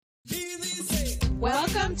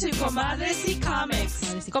Welcome to Comadres y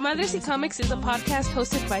Comics. Comadres y Comics is a podcast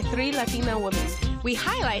hosted by 3 Latina women. We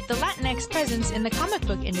highlight the Latinx presence in the comic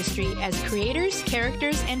book industry as creators,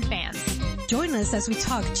 characters, and fans. Join us as we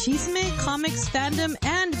talk chisme, comics, fandom,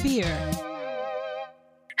 and beer.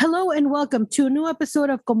 Hello and welcome to a new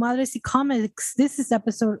episode of Comadres y Comics. This is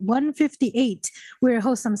episode 158. We're your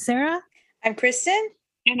hosts. I'm Sarah. I'm Kristen.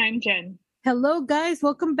 And I'm Jen. Hello, guys.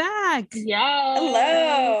 Welcome back. Yeah.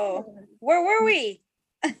 Hello. Where were we?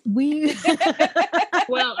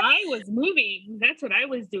 Well, I was moving. That's what I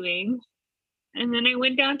was doing. And then I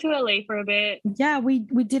went down to LA for a bit. Yeah, we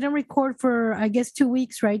didn't record for, I guess, 2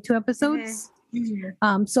 weeks, right? 2 episodes.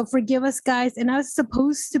 Mm-hmm. So forgive us, guys. And I was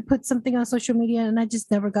supposed to put something on social media and I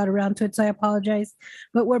just never got around to it. So I apologize.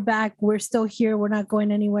 But we're back. We're still here. We're not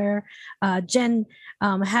going anywhere. Jen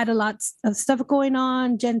had a lot of stuff going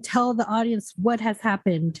on. Jen, tell the audience what has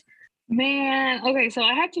happened. Man, okay, so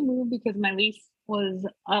I had to move because my lease was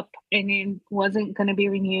up and it wasn't going to be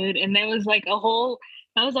renewed. And there was like a whole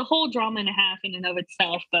drama and a half in and of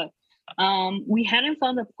itself. But we hadn't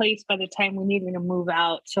found a place by the time we needed to move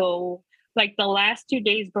out. So like the last 2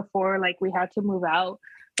 days before, like we had to move out,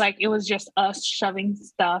 like it was just us shoving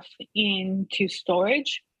stuff into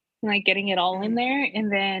storage and like getting it all in there.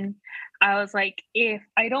 And then I was like, if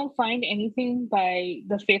I don't find anything by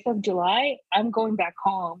the 5th of July, I'm going back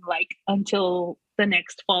home like until the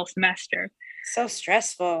next fall semester. So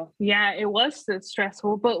stressful. Yeah, it was so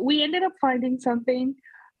stressful, but we ended up finding something.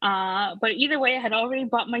 But either way, I had already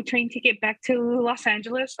bought my train ticket back to Los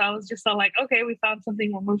Angeles. So I was just all like, okay, we found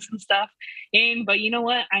something. We'll move some stuff in. But you know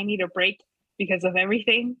what? I need a break because of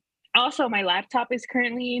everything. Also, my laptop is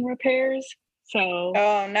currently in repairs. So,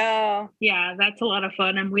 oh no. Yeah, that's a lot of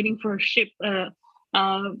fun. I'm waiting for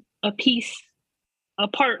a piece, a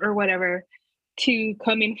part or whatever to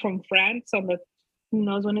come in from France on the, who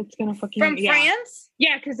knows when it's going to fucking... From France?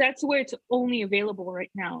 Yeah, because that's where it's only available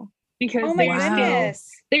right now. Because oh my goodness,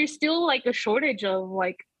 there's still like a shortage of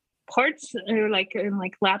like parts or like in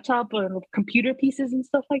like laptop or computer pieces and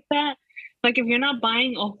stuff like that. Like if you're not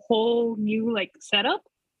buying a whole new like setup,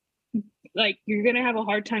 like you're gonna have a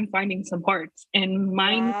hard time finding some parts. And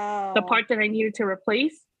mine, the part that I needed to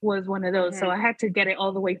replace was one of those. So I had to get it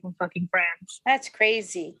all the way from fucking France. That's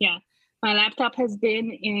crazy. Yeah, my laptop has been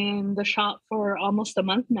in the shop for almost a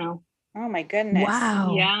month now. Oh my goodness.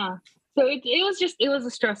 Wow. Yeah. So it was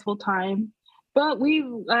a stressful time, but we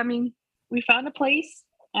found a place.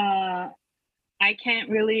 I can't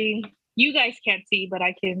really, you guys can't see, but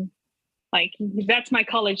I can, like, that's my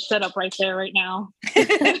college setup right there right now.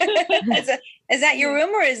 Is that your room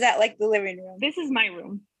or is that like the living room? This is my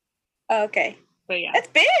room. Oh, okay. But yeah. That's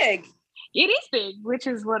big. It is big, which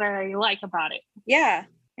is what I like about it. Yeah.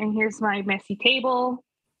 And here's my messy table.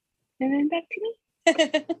 And then back to me.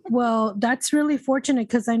 Well, that's really fortunate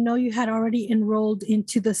because I know you had already enrolled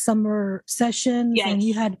into the summer sessions and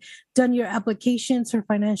you had done your applications for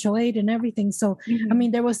financial aid and everything. So, I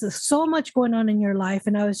mean, there was so much going on in your life.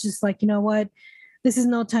 And I was just like, you know what? This is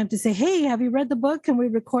no time to say, hey, have you read the book? Can we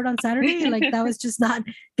record on Saturday? Like that was just not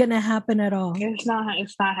going to happen at all. It's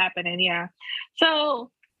not happening. Yeah.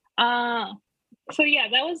 So yeah,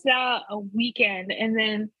 that was a weekend. And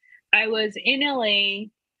then I was in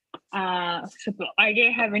LA. So I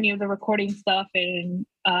didn't have any of the recording stuff, and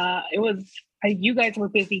it was you guys were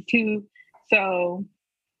busy too, so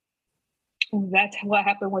that's what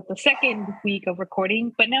happened with the second week of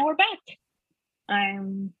recording. But now we're back.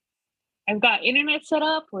 I've got internet set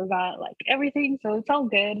up. We've got like everything, so it's all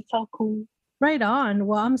good. It's all cool. Right on.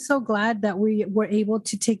 Well, I'm so glad that we were able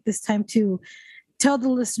to take this time to tell the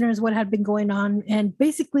listeners what had been going on, and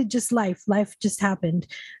basically just life just happened.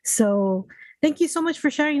 So thank you so much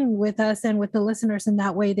for sharing with us and with the listeners. And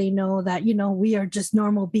that way they know that, you know, we are just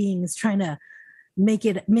normal beings trying to make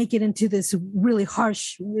it into this really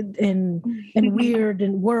harsh and weird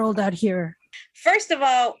and world out here. First of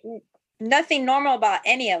all, nothing normal about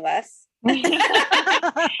any of us. But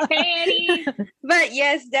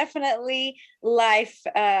yes, definitely life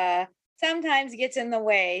sometimes gets in the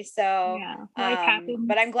way. So life happens.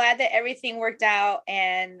 But I'm glad that everything worked out.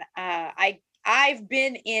 And I've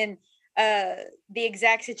been in the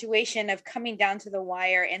exact situation of coming down to the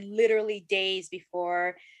wire and literally days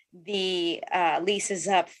before the lease is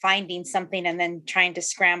up, finding something and then trying to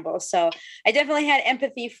scramble. So I definitely had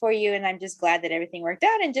empathy for you, and I'm just glad that everything worked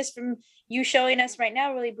out. And just from you showing us right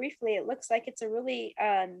now, really briefly, it looks like it's a really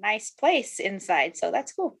nice place inside. So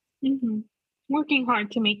that's cool. Working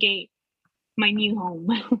hard to make it my new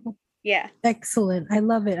home. Yeah. Excellent. I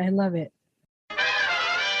love it.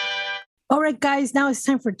 All right, guys, now it's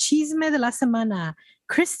time for Chisme de la Semana.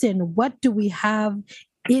 Kristen, what do we have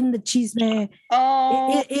in the chisme,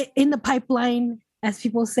 Oh. in the pipeline, as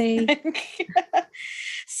people say.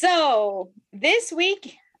 So this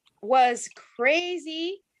week was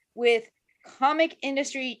crazy with comic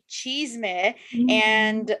industry chisme,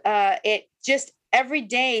 and it just every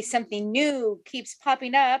day something new keeps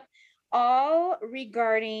popping up, all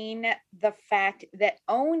regarding the fact that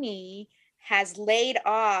Oni has laid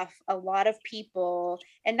off a lot of people,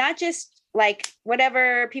 and not just like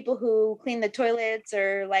whatever people who clean the toilets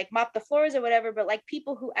or like mop the floors or whatever, but like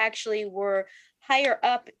people who actually were higher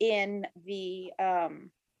up in the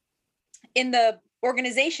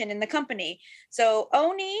organization, in the company. So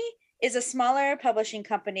Oni is a smaller publishing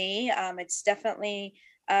company. It's definitely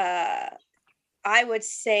I would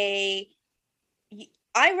say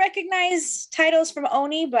I recognize titles from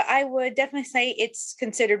Oni, but I would definitely say it's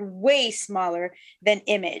considered way smaller than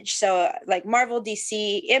Image. So like Marvel,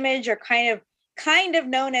 DC, Image are kind of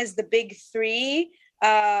known as the big three.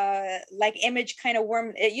 Like Image kind of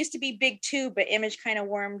wormed, it used to be big two, but Image kind of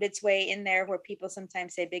wormed its way in there where people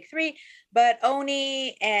sometimes say big three, but Oni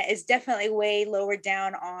is definitely way lower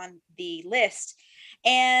down on the list.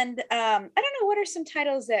 And I don't know, what are some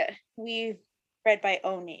titles that we've read by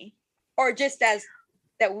Oni, or just as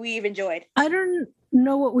that we've enjoyed? I don't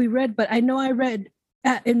know what we read, but I know I read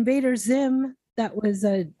Invader Zim. That was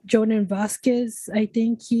Jonan Vasquez. I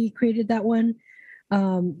think he created that one.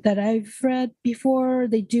 That I've read before.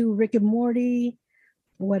 They do Rick and Morty.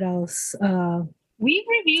 What else? We've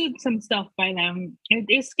reviewed some stuff by them. It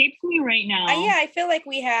escapes me right now. Yeah, I feel like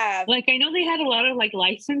we have. Like, I know they had a lot of like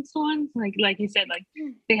licensed ones. Like you said, like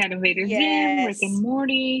they had Invader Zim, Rick and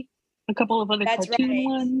Morty, a couple of other cartoon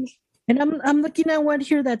ones. And I'm looking at one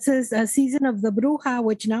here that says Season of the Bruja,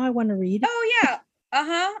 which now I want to read. Oh yeah.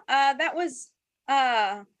 That was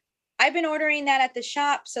I've been ordering that at the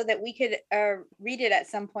shop so that we could read it at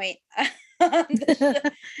some point on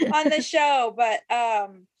the show. But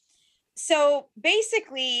so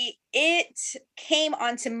basically it came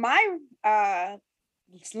onto my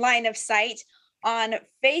line of sight on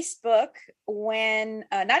Facebook when,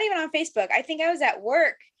 not even on Facebook, I think I was at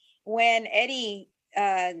work when Eddie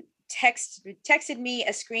texted me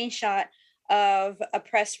a screenshot of a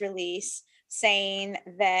press release saying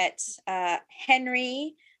that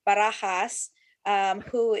Henry Barajas,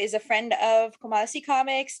 who is a friend of Comadre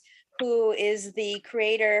Comics, who is the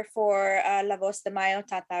creator for La Voz de Mayo,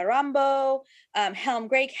 Tata Rambo, Helm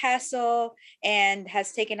Greycastle, and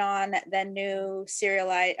has taken on the new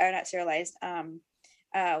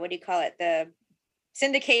what do you call it? The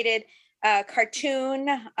syndicated cartoon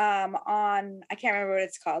on, I can't remember what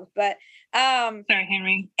it's called, but sorry,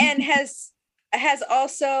 Henry. And has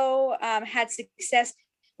also had success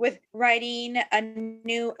with writing a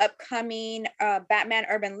new upcoming Batman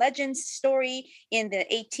Urban Legends story in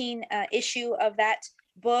the 18 issue of that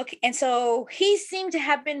book. And so he seemed to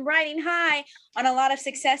have been riding high on a lot of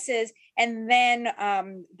successes. And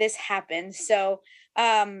then this happened. So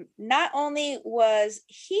not only was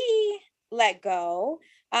he let go,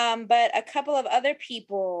 but a couple of other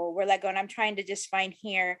people were let go. And I'm trying to just find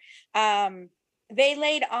here. They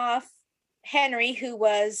laid off Henry, who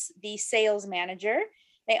was the sales manager.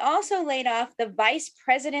 They also laid off the vice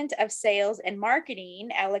president of sales and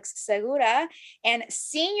marketing, Alex Segura, and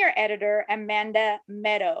senior editor Amanda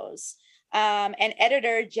Meadows. And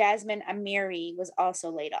editor Jasmine Amiri was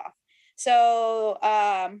also laid off. So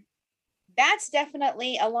that's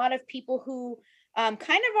definitely a lot of people who kind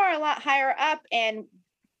of are a lot higher up. And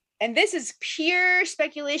this is pure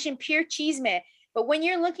speculation, pure chisme. But when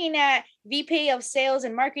you're looking at VP of sales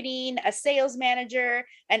and marketing, a sales manager,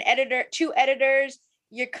 an editor, 2 editors,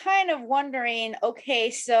 you're kind of wondering,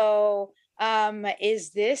 okay, so is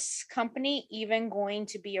this company even going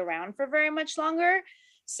to be around for very much longer?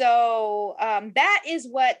 So that is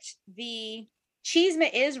what the chisme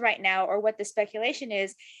is right now, or what the speculation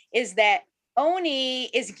is that Oni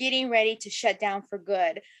is getting ready to shut down for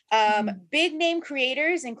good. Big name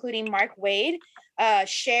creators, including Mark Waid,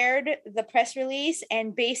 shared the press release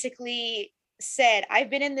and basically said, I've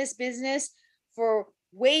been in this business for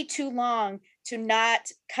way too long to not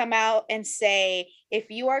come out and say,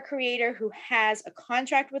 if you are a creator who has a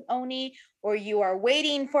contract with Oni, or you are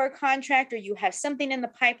waiting for a contract, or you have something in the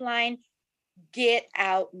pipeline, get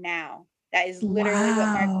out now. That is literally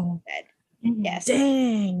what Mark said. Yes.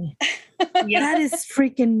 Dang. That is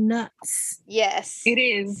freaking nuts. Yes, it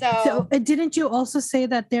is. So didn't you also say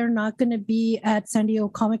that they're not going to be at San Diego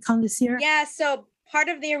Comic-Con this year? Yeah, so part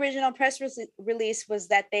of the original press release was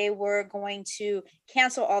that they were going to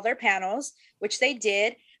cancel all their panels, which they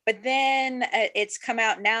did. But then it's come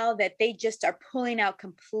out now that they just are pulling out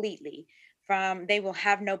completely they will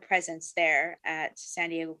have no presence there at San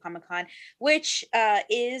Diego Comic-Con, which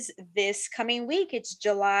is this coming week. It's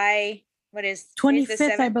July, what is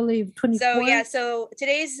 25th, I believe. 24th. So yeah, so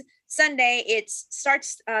today's Sunday. It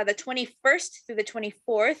starts the 21st through the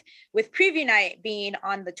 24th, with preview night being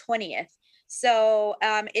on the 20th. So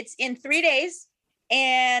it's in 3 days,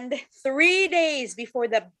 and 3 days before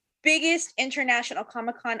the biggest international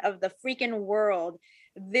Comic-Con of the freaking world,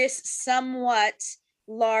 this somewhat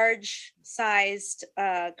large-sized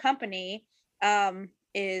company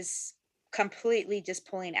is completely just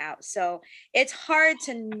pulling out. So it's hard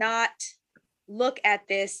to not look at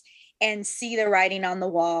this and see the writing on the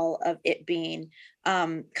wall of it being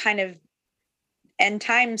kind of end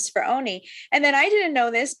times for Oni. And then I didn't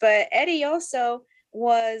know this, but Eddie also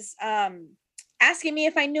was asking me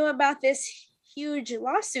if I knew about this huge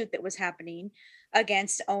lawsuit that was happening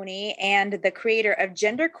against Oni and the creator of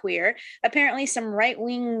Genderqueer. Apparently some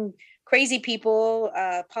right-wing crazy people,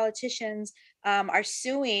 politicians, are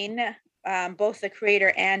suing both the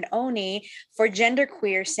creator and Oni for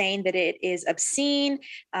Genderqueer, saying that it is obscene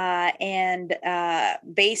and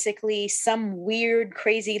basically some weird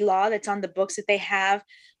crazy law that's on the books that they have,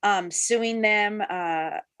 suing them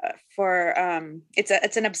for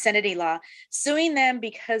it's an obscenity law, suing them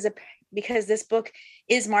because this book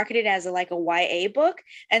is marketed as a YA book.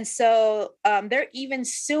 And so they're even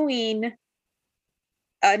suing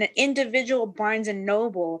an individual Barnes and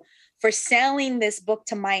Noble for selling this book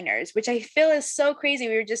to minors, which I feel is so crazy.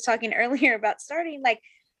 We were just talking earlier about starting,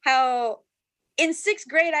 how in 6th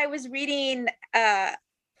grade, I was reading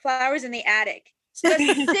Flowers in the Attic,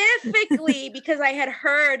 specifically because I had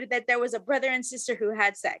heard that there was a brother and sister who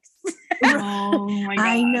had sex. Oh my God.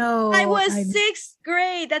 I know. I was 6th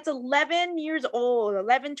grade. That's 11 years old,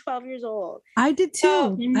 11, 12 years old. I did too.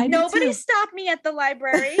 So nobody too. stopped me at the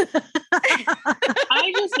library.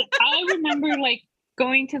 I remember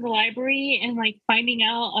going to the library and finding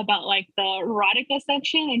out about the erotica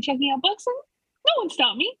section and checking out books, and no one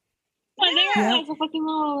stopped me. There I was a fucking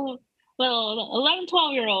little 11,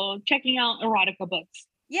 12-year-old checking out erotica books.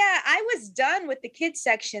 Yeah, I was done with the kids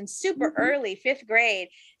section super early, 5th grade.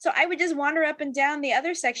 So I would just wander up and down the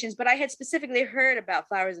other sections, but I had specifically heard about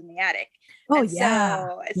Flowers in the Attic. Oh, and yeah.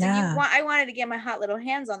 So I wanted to get my hot little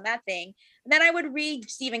hands on that thing. And then I would read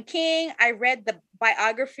Stephen King. I read the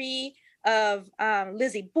biography of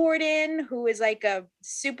Lizzie Borden, who is a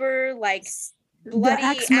super bloody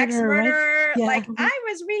axe murderer. Right? Yeah. I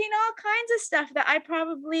was reading all kinds of stuff that I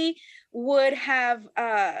probably would have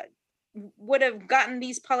gotten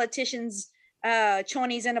these politicians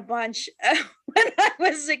chonies in a bunch when I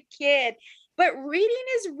was a kid. But reading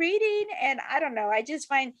is reading, and I don't know, I just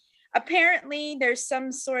find apparently there's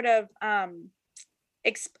some sort of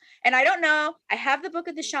and I don't know, I have the book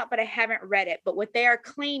at the shop, but I haven't read it. But what they are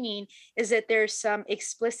claiming is that there's some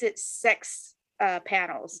explicit sex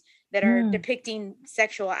panels that are depicting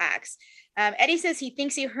sexual acts. Eddie says he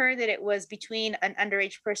thinks he heard that it was between an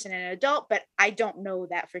underage person and an adult, but I don't know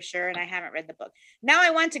that for sure, and I haven't read the book. Now I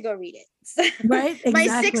want to go read it. Right, exactly. My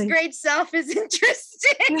 6th grade self is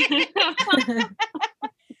interested.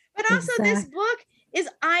 But also this book is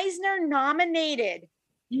Eisner nominated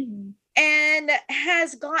and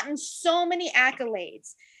has gotten so many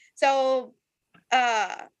accolades. So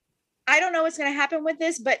I don't know what's going to happen with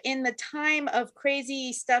this, but in the time of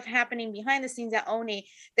crazy stuff happening behind the scenes at Oni,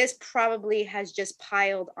 this probably has just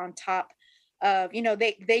piled on top of,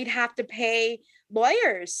 they'd have to pay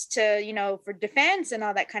lawyers to, for defense and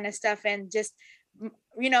all that kind of stuff. And just,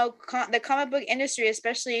 the comic book industry,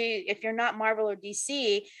 especially if you're not Marvel or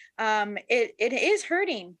DC, it is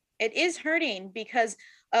hurting. It is hurting because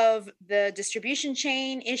of the distribution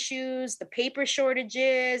chain issues, the paper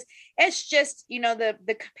shortages. It's just,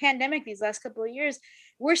 the pandemic these last couple of years,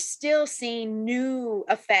 we're still seeing new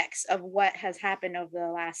effects of what has happened over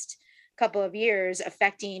the last couple of years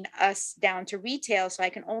affecting us down to retail. So I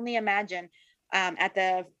can only imagine at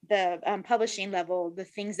the publishing level, the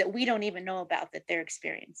things that we don't even know about that they're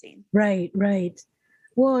experiencing. Right.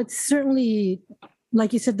 Well, it's certainly,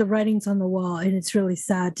 like you said, the writing's on the wall, and it's really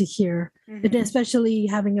sad to hear, but especially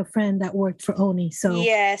having a friend that worked for Oni. So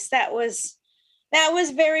yes, that was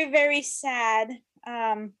very, very sad.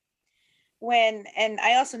 And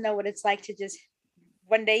I also know what it's like to just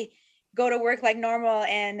one day go to work like normal,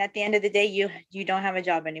 and at the end of the day, you don't have a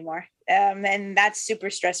job anymore. And that's super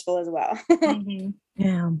stressful as well.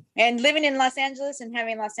 Yeah. And living in Los Angeles and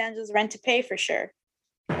having Los Angeles rent to pay for sure.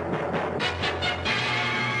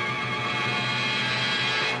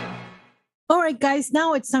 All right, guys,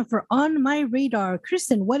 now it's time for On My Radar.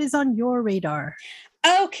 Kristen, what is on your radar?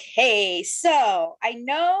 Okay, so I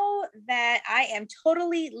know that I am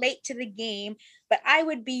totally late to the game, but I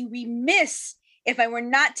would be remiss if I were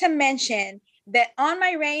not to mention that on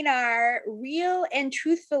my radar, real and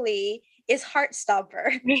truthfully, is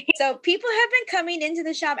Heartstopper. So people have been coming into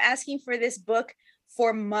the shop asking for this book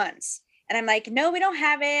for months. And I'm like, no, we don't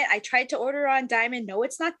have it. I tried to order on Diamond. No,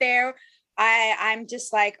 it's not there. I'm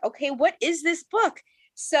just like, okay, what is this book?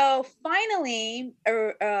 So finally,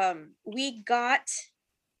 we got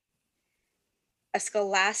a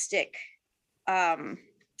Scholastic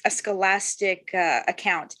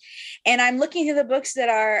account, and I'm looking through the books that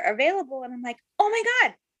are available, and I'm like, oh my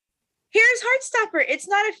god, here's Heartstopper. It's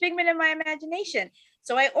not a figment of my imagination.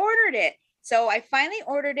 So I ordered it. So I finally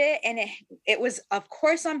ordered it, and it was of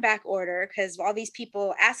course on back order because all these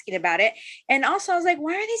people asking about it. And also I was like,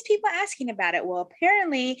 why are these people asking about it? Well,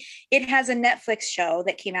 apparently it has a Netflix show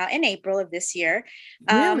that came out in April of this year.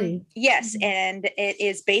 Really? Yes, and it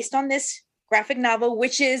is based on this graphic novel,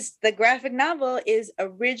 which is the graphic novel is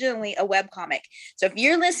originally a webcomic. So if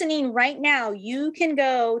you're listening right now, you can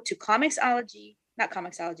go to to Webtoons,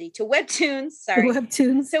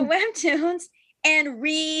 to Webtoons and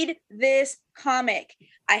read this comic.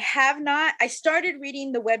 I started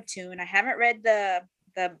reading the webtoon. I haven't read the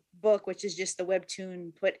book, which is just the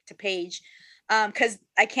webtoon put to page, because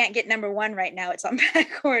I can't get number 1 right now. It's on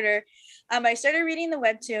back order. I started reading the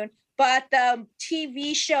webtoon, but the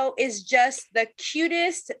TV show is just the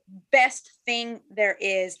cutest, best thing there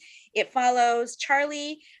is. It follows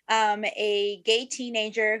Charlie, a gay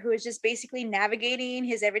teenager who is just basically navigating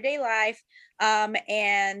his everyday life,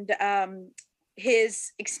 and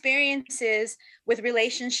his experiences with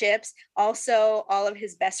relationships, also all of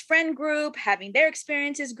his best friend group, having their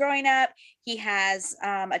experiences growing up. He has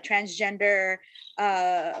a transgender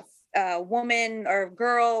woman or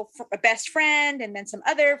girl, a best friend, and then some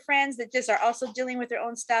other friends that just are also dealing with their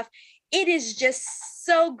own stuff. It is just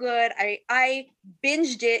so good. I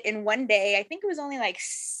binged it in one day. I think it was only like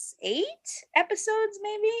 8 episodes,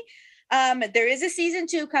 maybe. There is a season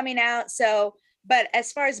 2 coming out. So, but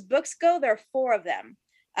as far as books go, there are 4 of them.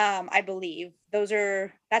 I believe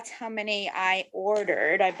that's how many I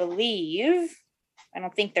ordered, I believe. I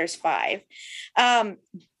don't think there's 5.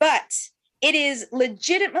 But it is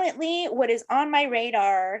legitimately what is on my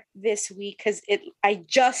radar this week, because I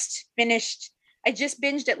just binged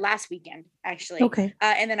it last weekend, actually. Okay.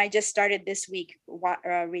 And then I just started this week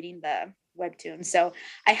reading the webtoon. So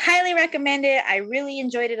I highly recommend it. I really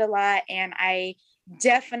enjoyed it a lot, and I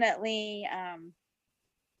definitely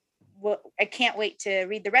I can't wait to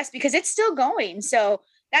read the rest because it's still going. So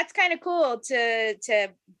that's kind of cool to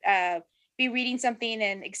be reading something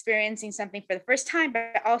and experiencing something for the first time,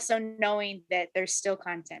 but also knowing that there's still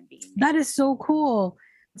content being made. That is so cool.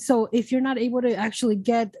 So if you're not able to actually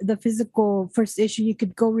get the physical first issue, you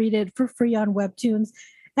could go read it for free on Webtoons,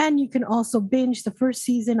 and you can also binge the first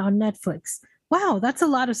season on Netflix. Wow, that's a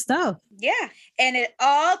lot of stuff. Yeah, and it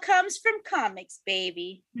all comes from comics,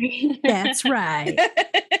 baby. That's right.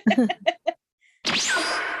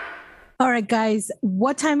 All right, guys,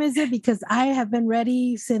 what time is it? Because I have been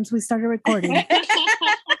ready since we started recording.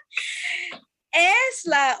 Es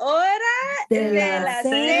la hora de la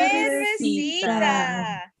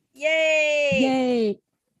cervecita. Yay! Yay!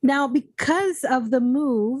 Now, because of the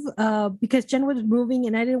move, because Jen was moving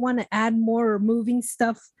and I didn't want to add more moving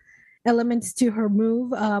stuff elements to her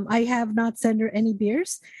move, I have not sent her any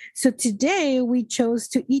beers. So today we chose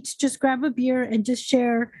to each just grab a beer and just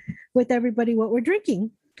share with everybody what we're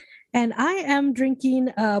drinking. And I am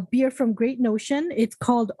drinking a beer from Great Notion. It's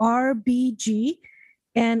called RBG,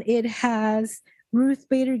 and it has Ruth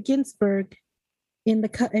Bader Ginsburg in the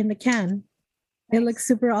can. It looks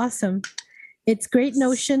super awesome. It's Great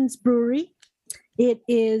Notion's brewery. It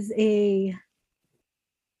is a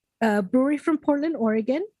brewery from Portland,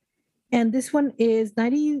 Oregon. And this one is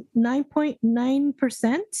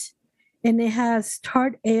 99.9%. And it has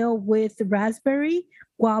tart ale with raspberry,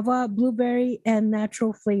 guava, blueberry, and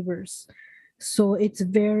natural flavors. So it's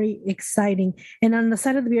very exciting. And on the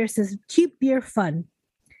side of the beer, it says, keep beer fun.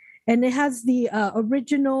 And it has the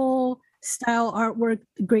original style artwork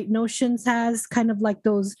Great Notions has, kind of like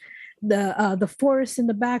those, the forest in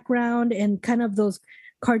the background and kind of those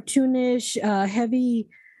cartoonish, heavy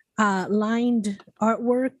lined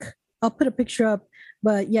artwork. I'll put a picture up,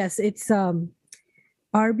 but yes, it's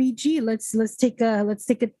RBG. Let's take a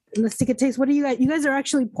taste. What do you guys? You guys are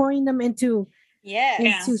actually pouring them into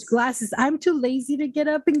glasses. I'm too lazy to get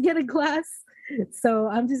up and get a glass, so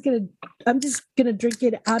I'm just gonna drink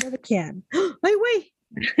it out of the can. wait.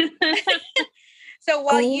 So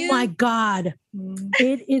while my God,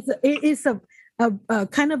 it is a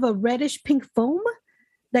kind of a reddish pink foam.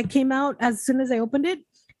 that came out as soon as I opened it,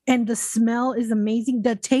 and the smell is amazing.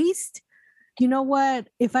 The taste, you know what?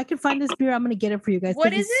 If I can find this beer, I'm gonna get it for you guys.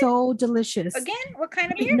 What 'cause is it's it? so delicious. Again, what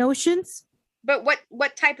kind of Great beer? Notions. But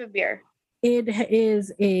what type of beer? It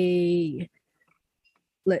is a.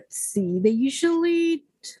 Let's see. They usually.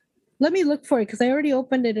 Let me look for it because I already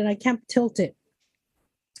opened it and I can't tilt it.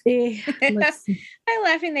 Let's see. I'm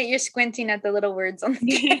laughing that you're squinting at the little words on the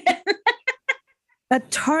can. A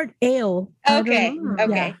tart ale. I don't Okay. know.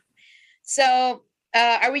 Okay. Yeah. So,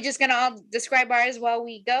 are we just gonna all describe ours while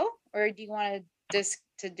we go, or do you want to just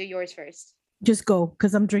to do yours first? Just go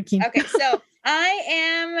because I'm drinking. Okay. So I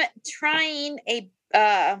am trying a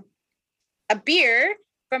beer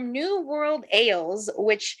from New World Ales,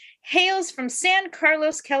 which hails from San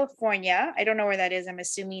Carlos, California. I don't know where that is. I'm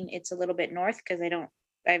assuming it's a little bit north because I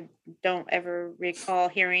don't ever recall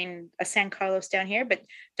hearing a San Carlos down here, but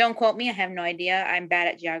don't quote me. I have no idea. I'm bad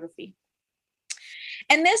at geography.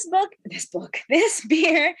 And this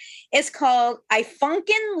beer is called I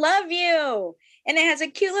Funkin' Love You. And it has a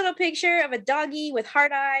cute little picture of a doggy with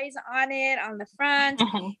heart eyes on it on the front.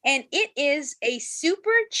 And it is a super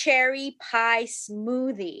cherry pie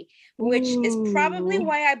smoothie, which is probably Ooh.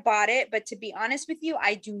 why I bought it. But to be honest with you,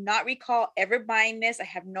 I do not recall ever buying this. I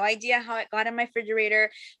have no idea how it got in my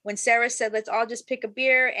refrigerator. When Sarah said, let's all just pick a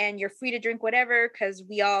beer and you're free to drink whatever, because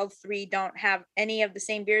we all three don't have any of the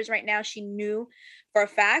same beers right now, she knew for a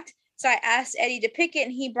fact. So I asked Eddie to pick it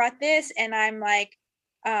and he brought this. And I'm like,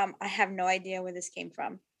 I have no idea where this came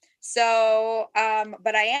from. So,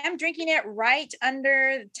 but I am drinking it right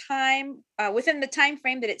under the time, within the time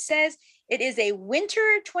frame that it says. It is a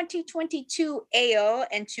winter 2022 ale,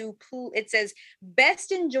 and it says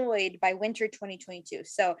best enjoyed by winter 2022.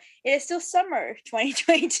 So it is still summer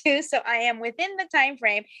 2022. So I am within the time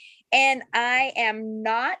frame, and I am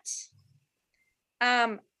not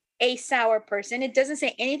a sour person. It doesn't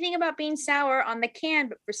say anything about being sour on the can,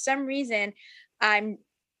 but for some reason, I'm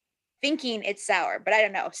thinking it's sour, but I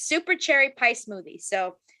don't know. Super cherry pie smoothie.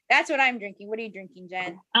 So that's what I'm drinking. What are you drinking,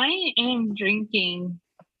 Jen? I am drinking.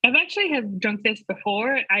 I've actually have drunk this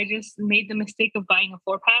before. I just made the mistake of buying a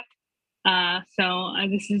 4-pack. So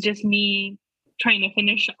this is just me trying to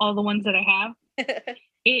finish all the ones that I have.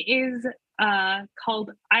 It is called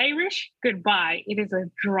Irish Goodbye. It is a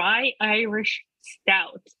dry Irish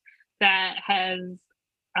stout that has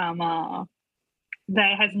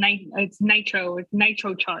it's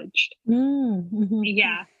nitro charged. Mm-hmm.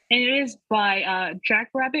 Yeah, and it is by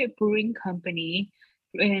Jackrabbit Brewing Company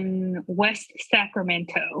in West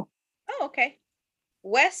Sacramento. Oh, okay.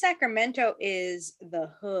 West Sacramento is the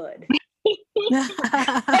hood.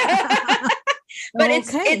 But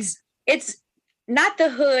Okay. it's not the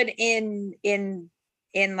hood in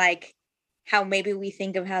like how maybe we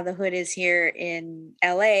think of how the hood is here in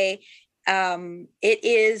LA. It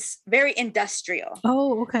is very industrial.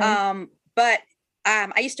 Oh, okay. But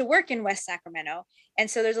I used to work in West Sacramento, and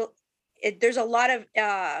so there's a lot of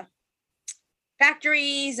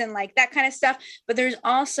factories and like that kind of stuff, but there's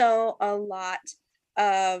also a lot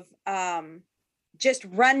of just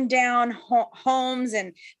rundown homes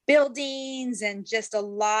and buildings, and just a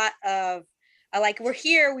lot of like we're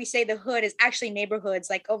here, we say the hood is actually neighborhoods.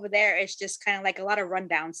 Like over there, it's just kind of like a lot of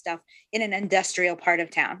rundown stuff in an industrial part of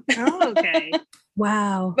town. Oh, okay.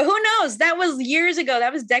 Wow. But who knows? That was years ago.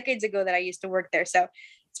 That was decades ago that I used to work there. So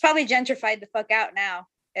it's probably gentrified the fuck out now.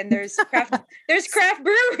 And there's craft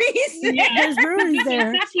breweries. Yeah, There's breweries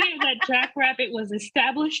there. It says here that Jackrabbit was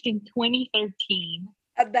established in 2013.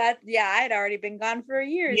 I had already been gone for a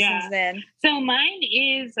year since then. So mine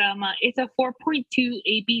is it's a 4.2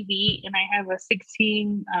 ABV, and I have a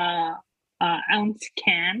 16 ounce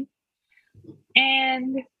can.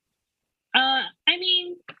 And I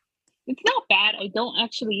mean, it's not bad. I don't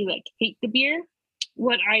actually like hate the beer.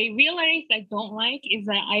 What I realized I don't like is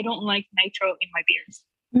that I don't like nitro in my beers.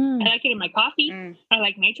 I like it in my coffee. I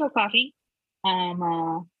like nitro coffee.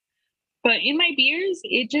 But in my beers,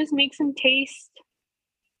 it just makes them taste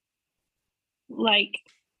like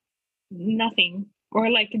nothing, or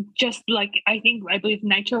like just like I believe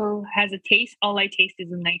nitro has a taste. All I taste is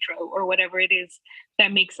a nitro or whatever it is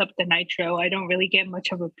that makes up the nitro. I don't really get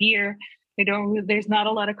much of a beer. There's not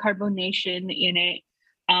a lot of carbonation in it.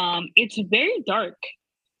 It's very dark.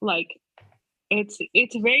 Like it's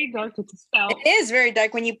very dark. It's a stout. It is very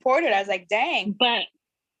dark. When you poured it, I was like, dang. But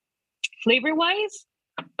flavor wise,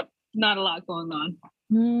 not a lot going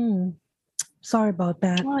on. Sorry about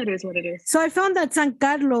that. Well, it is what it is. So I found that San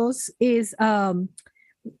Carlos is a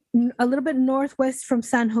little bit northwest from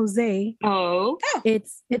San Jose. Oh.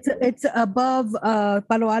 It's above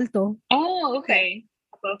Palo Alto. Oh, okay.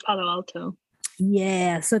 Above Palo Alto.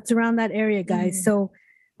 Yeah, so it's around that area, guys. So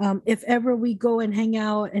if ever we go and hang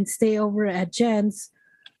out and stay over at Jen's,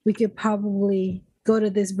 we could probably go to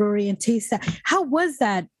this brewery and taste that. How was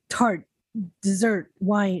that tart dessert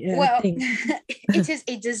wine Well, thing? it is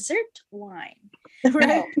a dessert wine. Right?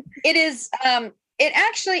 No, it is. It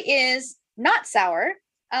actually is not sour.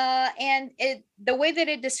 And the way that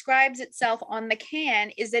it describes itself on the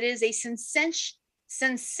can is that it is a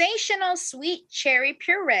sensational sweet cherry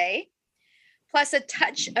puree, plus a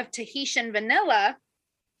touch of Tahitian vanilla,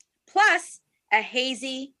 plus a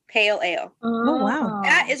hazy pale ale. Oh, wow.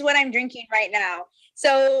 That is what I'm drinking right now.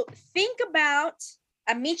 So think about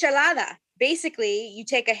a michelada. Basically, you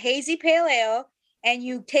take a hazy pale ale and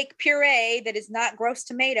you take puree that is not gross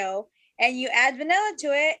tomato and you add vanilla to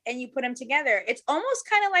it and you put them together. It's almost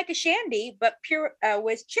kind of like a shandy, but pure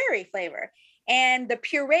with cherry flavor. And the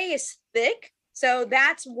puree is thick. So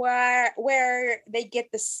that's where they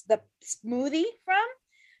get the smoothie from.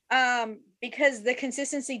 Because the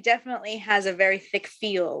consistency definitely has a very thick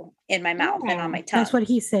feel in my mouth and on my tongue. That's what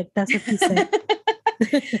he said. That's what he said.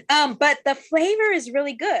 But the flavor is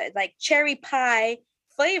really good, like cherry pie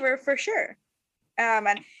flavor for sure.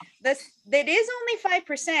 And that is only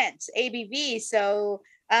 5% ABV. So,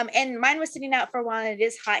 and mine was sitting out for a while and it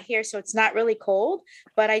is hot here, so it's not really cold,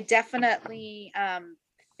 but I definitely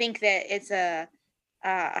think that it's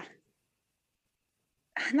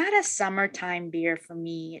not a summertime beer for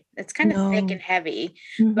me. It's kind of thick and heavy,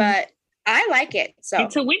 but I like it. So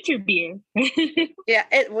it's a winter beer. Yeah,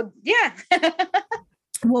 yeah.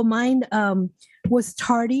 Well, mine was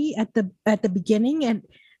tardy at the beginning, and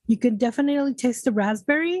you can definitely taste the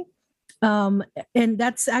raspberry, and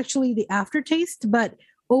that's actually the aftertaste. But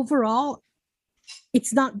overall,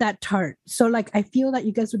 it's not that tart. So, like, I feel that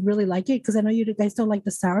you guys would really like it because I know you guys don't like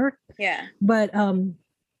the sour. Yeah. But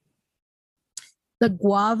the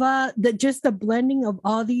guava, just the blending of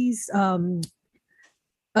all these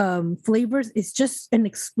flavors is just an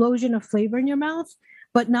explosion of flavor in your mouth,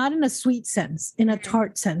 but not in a sweet sense, in a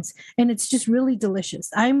tart sense. And it's just really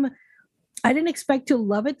delicious. I didn't expect to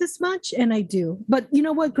love it this much, and I do. But you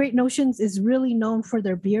know what? Great Notions is really known for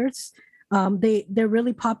their beers. They're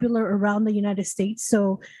really popular around the United States.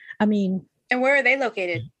 So, I mean, and where are they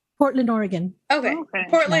located? Portland, Oregon. Okay.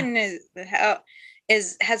 Portland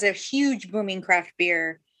has a huge booming craft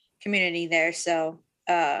beer community there. So,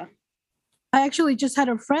 I actually just had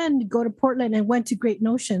a friend go to Portland and went to Great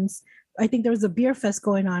Notions. I think there was a beer fest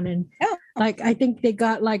going on, and I think they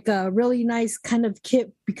got like a really nice kind of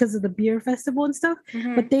kit because of the beer festival and stuff.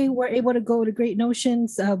 Mm-hmm. But they were able to go to Great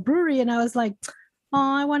Notions brewery, and I was like,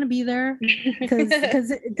 oh, I want to be there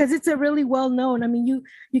because it's a really well known. I mean,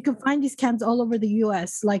 you can find these cans all over the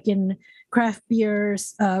U.S. like in craft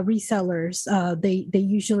beers resellers. They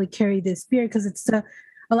usually carry this beer because it's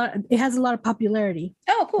it has a lot of popularity.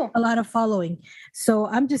 Oh, cool. A lot of following. So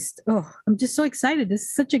I'm just so excited. This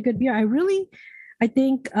is such a good beer. I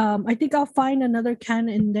think I'll find another can,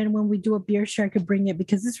 and then when we do a beer share, I could bring it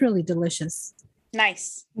because it's really delicious.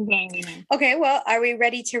 Nice. Very nice. Okay, well, are we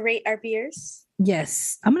ready to rate our beers?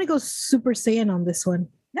 Yes. I'm going to go Super Saiyan on this one.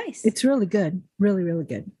 Nice. It's really good. Really, really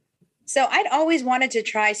good. So I'd always wanted to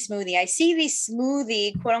try smoothie. I see these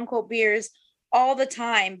smoothie, quote unquote, beers all the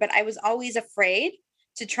time, but I was always afraid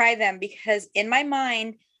to try them because in my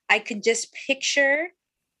mind, I could just picture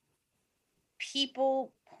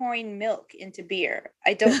people pouring milk into beer.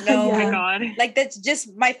 I don't know. Oh my God. Like, that's just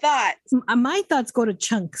my thought. My thoughts go to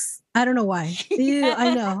chunks. I don't know why. Ew,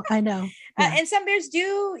 I know. Yeah. And some beers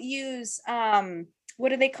do use, what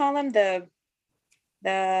do they call them? The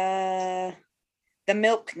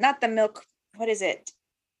milk, not the milk. What is it?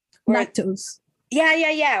 Lactose.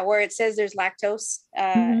 Yeah. Where it says there's lactose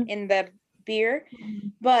in the beer.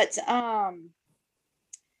 But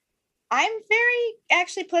I'm very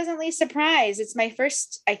actually pleasantly surprised. I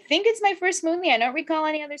think it's my first smoothie. I don't recall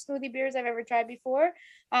any other smoothie beers I've ever tried before.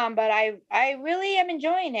 But I really am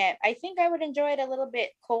enjoying it. I think I would enjoy it a little bit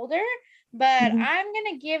colder, but I'm going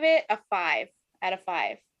to give it a 5 out of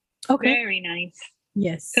 5. Okay. Very nice.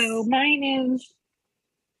 Yes. So mine is,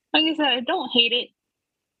 like I said, I don't hate it,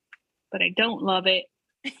 but I don't love it.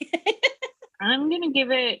 I'm going to give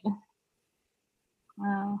it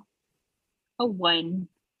a 1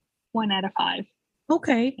 out of 5.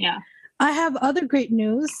 Okay. Yeah. I have other great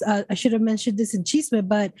news. I should have mentioned this in Chisme,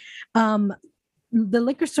 but the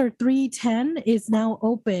liquor store 310 is now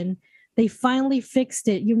open. They finally fixed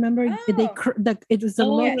it. You remember it was the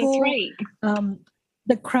local, that's right.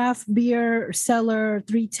 The craft beer seller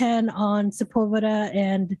 310 on Sepulveda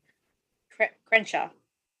and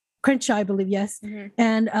Crenshaw, I believe, yes. Mm-hmm.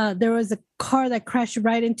 And there was a car that crashed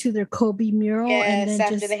right into their Kobe mural. Yes, and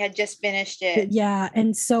then after they had just finished it. Yeah,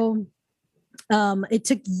 and so It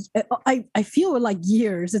took, I feel like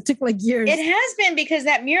years. It took like years. It has been, because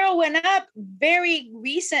that mural went up very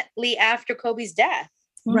recently after Kobe's death.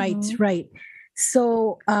 Right, Mm-hmm. right.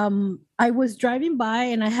 So I was driving by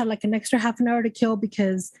and I had like an extra half an hour to kill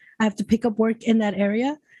because I have to pick up work in that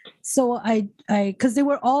area. So I because they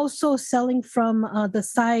were also selling from the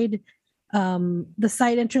side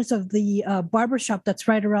entrance of the barber shop that's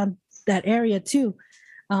right around that area too.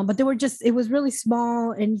 But they were just, it was really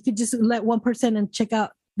small and you could just let one person and check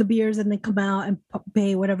out the beers and then come out and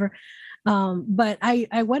pay whatever. But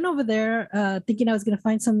I went over there thinking I was going to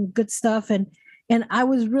find some good stuff, and I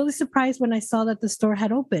was really surprised when I saw that the store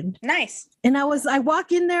had opened. Nice. And I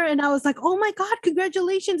walk in there and I was like, oh my God,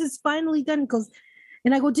 congratulations, it's finally done.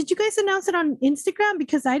 And I go, did you guys announce it on Instagram?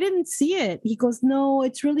 Because I didn't see it. He goes, no,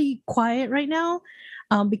 it's really quiet right now.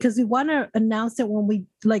 Because we want to announce it when we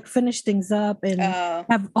like finish things up and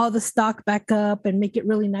have all the stock back up and make it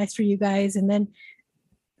really nice for you guys. And then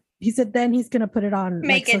he said, then he's gonna put it on,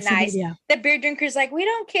 make like, it nice. media. The beer drinkers like, we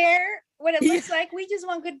don't care what it looks like. We just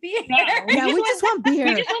want good beer. Yeah, we just want beer.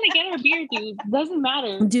 We just want to get our beer, dude. Doesn't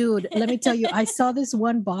matter. Dude, let me tell you, I saw this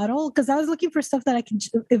one bottle because I was looking for stuff that I can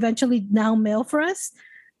eventually now mail for us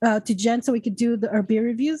to Jen so we could do our beer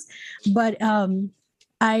reviews. But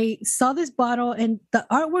I saw this bottle and the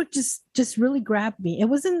artwork just really grabbed me. It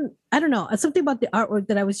wasn't, I don't know, something about the artwork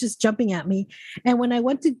that I was just jumping at me. And when I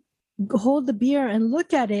went to hold the beer and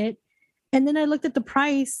look at it, and then I looked at the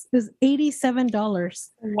price, it was $87.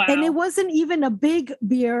 Wow. And it wasn't even a big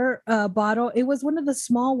beer bottle. It was one of the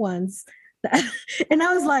small ones. And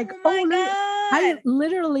I was like, my oh, God. I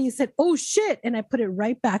literally said, oh shit. And I put it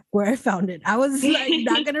right back where I found it. I was like,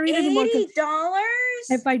 not going to read anymore. $80?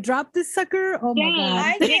 If I drop this sucker, oh my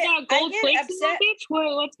God. They got gold flakes in that bitch?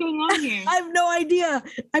 What's going on here? I have no idea.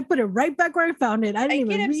 I put it right back where I found it. I didn't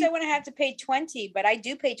get even upset when I have to pay $20, but I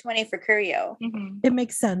do pay $20 for Curio. Mm-hmm. It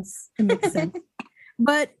makes sense. It makes sense.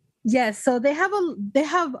 But yes, so they have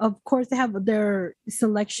of course they have their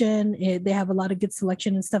selection. They have a lot of good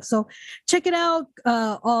selection and stuff. So check it out.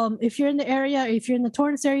 If you're in the area, if you're in the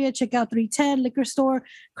Torrance area, check out 310 Liquor Store,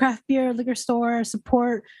 craft beer liquor store.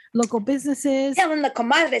 Support local businesses. Tell them the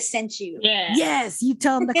comadre sent you. Yeah. Yes, you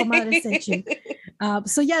tell them the comadre sent you.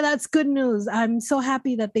 So yeah, that's good news. I'm so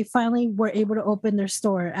happy that they finally were able to open their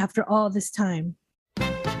store after all this time.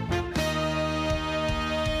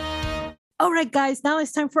 All right, guys, now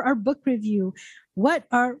it's time for our book review. What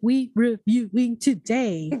are we reviewing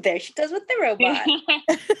today? There she goes with the robot.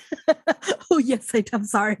 Oh, yes, I'm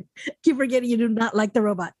sorry. Keep forgetting you do not like the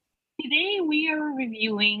robot. Today we are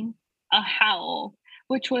reviewing A Howl,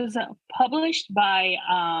 which was published by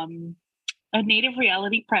a Native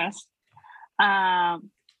Reality Press. And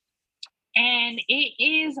it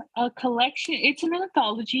is a collection, it's an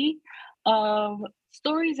anthology of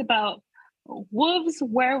stories about wolves,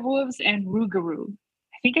 werewolves, and Rougarou.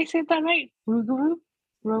 I think I said that right. Rougarou?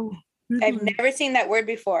 I've never seen that word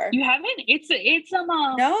before. You haven't? It's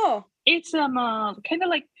No. It's kind of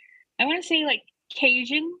like, I want to say like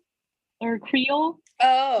Cajun or Creole.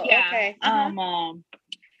 Oh, Yeah. okay.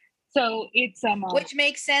 So it's Which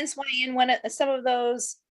makes sense why in some of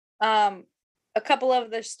those a couple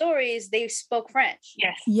of the stories they spoke French.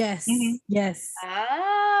 yes. Yes, Mhm. yes. It's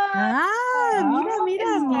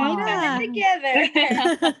all coming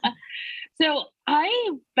together. So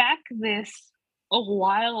I backed this a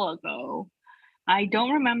while ago. I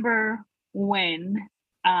don't remember when,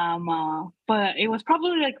 but it was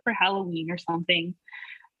probably like for Halloween or something.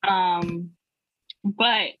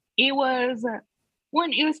 But it was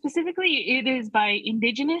specifically, it is by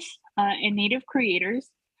Indigenous and Native creators,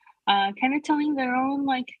 kind of telling their own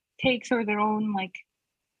like takes or their own like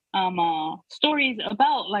stories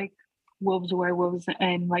about like wolves, werewolves,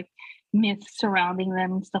 and like myths surrounding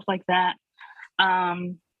them and stuff like that.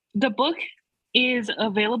 The book is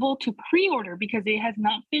available to pre-order because it has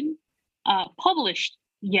not been published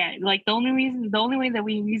yet. Like the only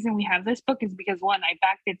reason we have this book is because one, I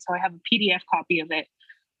backed it, so I have a PDF copy of it,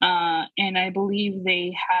 and I believe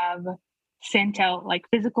they have sent out like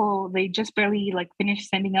physical. They just barely like finished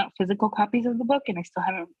sending out physical copies of the book, and I still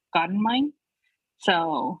haven't gotten mine.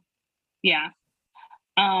 So, yeah.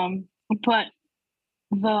 But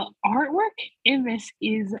the artwork in this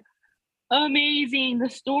is amazing. The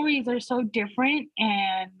stories are so different,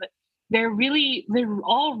 and they're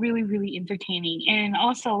all really, really entertaining. And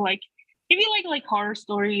also, like, if you like horror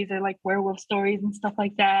stories or like werewolf stories and stuff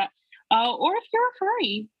like that, or if you're a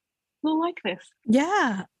furry, you'll like this.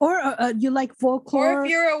 Yeah. Or you like folklore. Or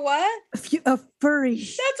if you're a what? A furry.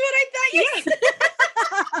 That's what I thought you said.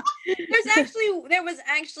 There was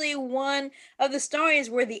actually one of the stories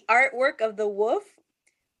where the artwork of the wolf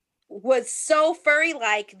was so furry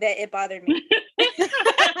like that it bothered me.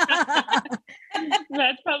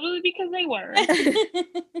 That's probably because they were.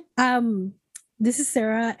 This is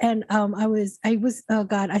Sarah, and I was oh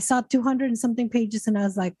god, I saw 200 and something pages, and I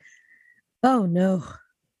was like, oh no.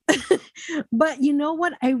 But you know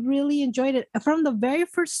what? I really enjoyed it from the very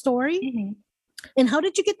first story. Mm-hmm. And how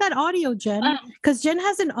did you get that audio, Jen? Because Jen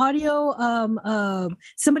has an audio,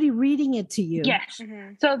 somebody reading it to you. Yes.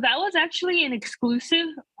 Mm-hmm. So that was actually an exclusive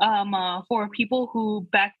for people who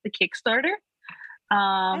backed the Kickstarter.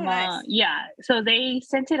 Nice. Yeah. So they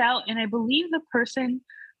sent it out, and I believe the person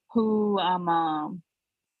who the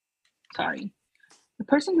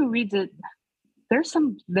person who reads it, there's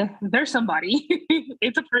somebody.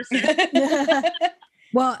 It's a person.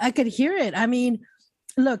 Well, I could hear it. I mean,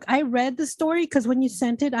 look, I read the story because when you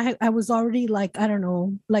sent it, I was already like, I don't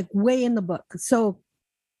know, like way in the book. So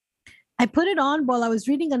I put it on while I was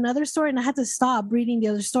reading another story, and I had to stop reading the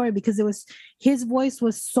other story because his voice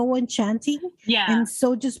was so enchanting, and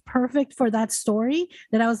so just perfect for that story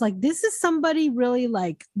that I was like, this is somebody really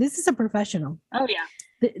like, this is a professional. Oh yeah.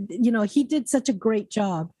 You know, he did such a great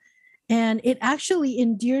job, and it actually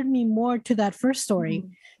endeared me more to that first story.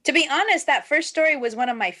 Mm-hmm. To be honest, that first story was one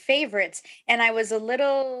of my favorites, and I was a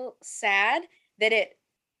little sad that it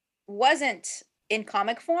wasn't in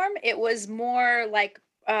comic form. It was more like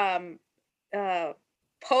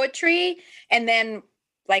poetry, and then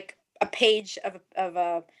like a page of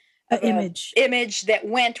an image that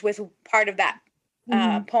went with part of that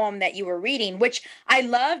poem that you were reading, which I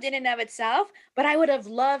loved in and of itself. But I would have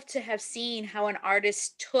loved to have seen how an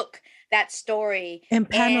artist took that story and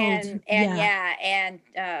paneled and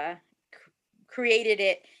created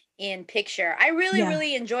it in picture. I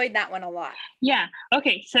really enjoyed that one a lot. Yeah.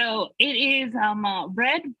 Okay. So it is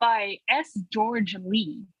read by S. George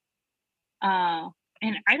Lee. And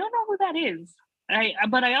I don't know who that is.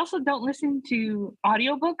 But I also don't listen to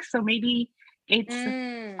audiobooks, so maybe it's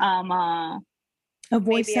a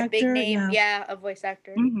voice actor. A big name. Yeah, a voice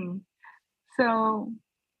actor. Mm-hmm. So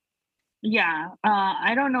yeah,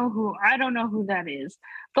 I don't know who that is.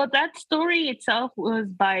 But that story itself was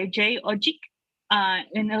by Jay Ojik,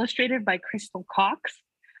 and illustrated by Crystal Cox.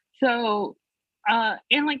 So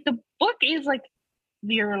and like the book is like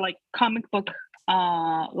your like comic book,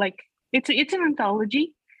 like it's an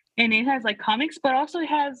anthology, and it has like comics, but also it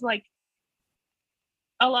has like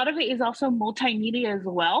a lot of it is also multimedia as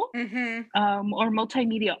well, or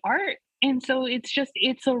multimedia art. And so it's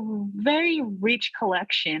a very rich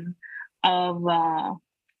collection of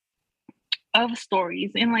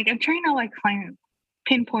stories. And like I'm trying to like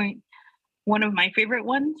pinpoint one of my favorite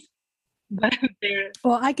ones, but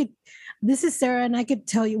well, this is Sarah, and I could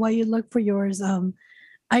tell you while you look for yours.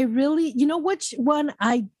 I really, you know which one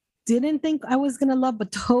I didn't think I was gonna love,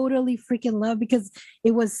 but totally freaking love because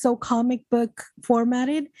it was so comic book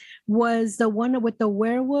formatted, was the one with the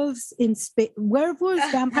werewolves in space,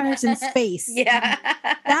 vampires in space. Yeah,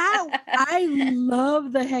 that I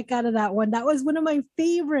love the heck out of that one. That was one of my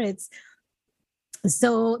favorites.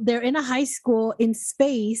 So they're in a high school in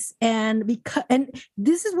space, and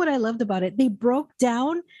this is what I loved about it. They broke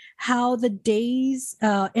down how the days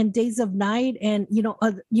and days of night, and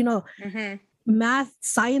math,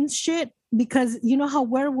 science shit, because you know how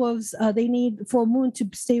werewolves they need full moon to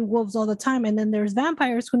stay wolves all the time, and then there's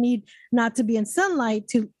vampires who need not to be in sunlight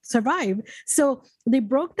to survive. So they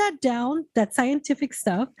broke that down, that scientific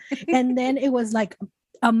stuff, and then it was like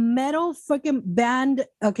a metal freaking band.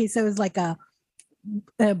 Okay, so it was like a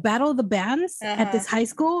battle of the bands at this high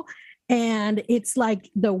school, and it's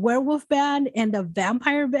like the werewolf band and the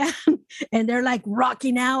vampire band, and they're like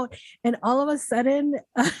rocking out, and all of a sudden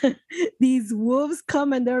these wolves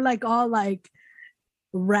come, and they're like all like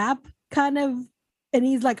rap kind of, and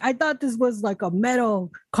he's like, I thought this was like a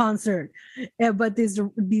metal concert, but these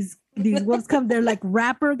wolves come, they're like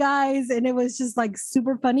rapper guys, and it was just like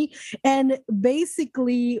super funny. And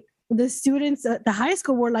basically the students at the high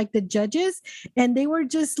school were like the judges, and they were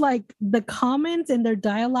just like, the comments and their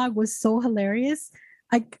dialogue was so hilarious.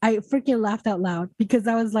 I freaking laughed out loud because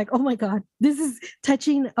I was like, oh my God, this is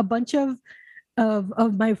touching a bunch of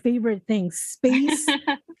my favorite things: space,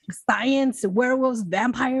 science, werewolves,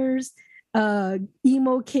 vampires,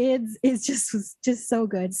 emo kids. It was just so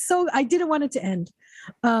good. So I didn't want it to end.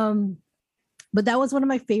 But that was one of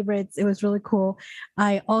my favorites. It was really cool.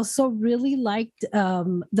 I also really liked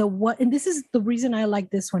and this is the reason I like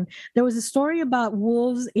this one. There was a story about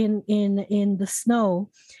wolves in the snow,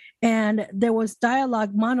 and there was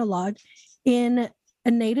monologue in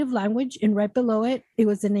a native language, and right below it, it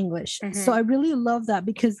was in English. So I really love that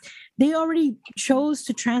because they already chose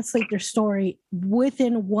to translate their story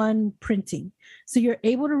within one printing. So you're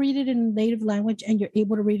able to read it in native language and you're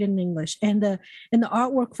able to read it in English. And the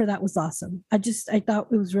artwork for that was awesome. I thought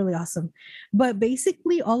it was really awesome. But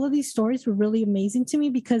basically all of these stories were really amazing to me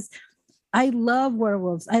because I love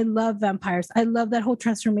werewolves. I love vampires. I love that whole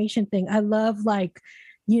transformation thing. I love like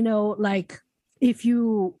if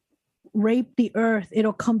you rape the earth,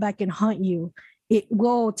 it'll come back and haunt you. It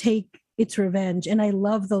will take its revenge. And I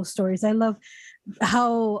love those stories. I love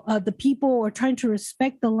how the people are trying to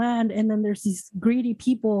respect the land. And then there's these greedy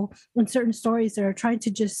people in certain stories that are trying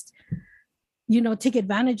to just, take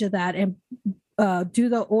advantage of that and do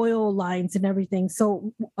the oil lines and everything.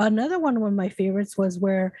 So another one of my favorites was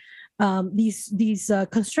where these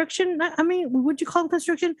construction, I mean, would you call them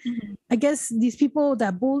construction? I guess these people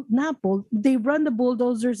that they run the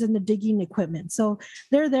bulldozers and the digging equipment. So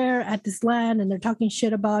they're there at this land and they're talking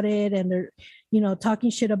shit about it. And they're, talking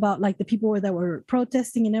shit about like the people that were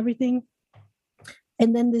protesting and everything.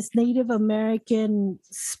 And then this Native American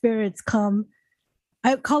spirits come.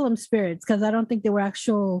 I call them spirits because I don't think they were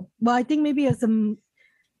actual. Well, I think maybe it's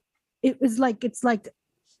like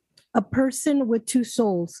a person with two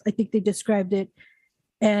souls. I think they described it.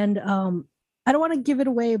 And I don't want to give it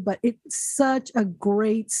away, but it's such a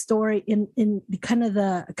great story in the kind of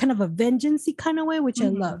a vengeance-y kind of way, which I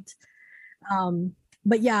loved.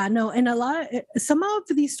 But yeah, no, and some of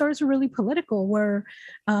these stories are really political where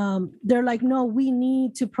they're like, no, we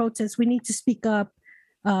need to protest. We need to speak up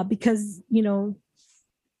because,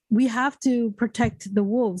 we have to protect the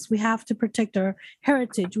wolves. We have to protect our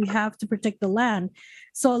heritage. We have to protect the land.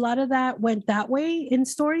 So a lot of that went that way in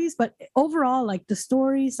stories, but overall, like the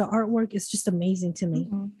stories, the artwork is just amazing to me.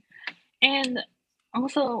 And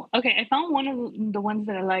also, okay, I found one of the ones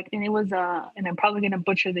that I liked, and it was and I'm probably gonna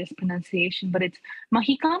butcher this pronunciation, but it's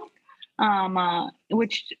Mahikam,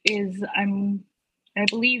 which is I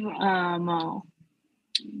believe an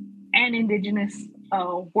indigenous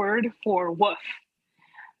word for wolf.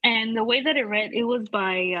 And the way that it read, it was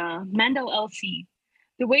by Mandel LC.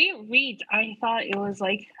 The way it reads, I thought it was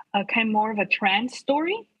like a kind more of a trans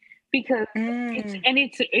story because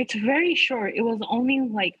it's very short. It was only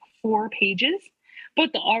like 4 pages,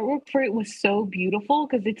 but the artwork for it was so beautiful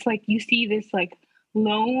because it's like you see this like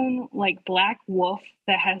lone like black wolf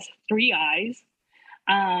that has 3 eyes,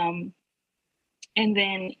 and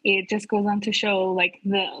then it just goes on to show like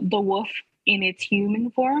the wolf in its human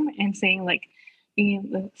form and saying that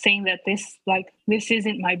this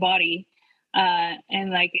isn't my body,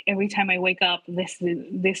 and like every time I wake up this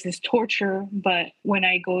is torture, but when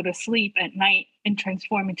I go to sleep at night and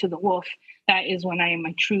transform into the wolf, that is when I am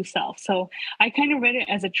my true self. So I kind of read it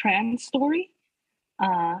as a trans story,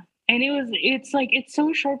 and it's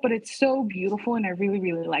so short but it's so beautiful and I really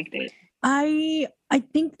really liked it. I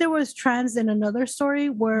think there was trans in another story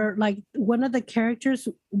where like one of the characters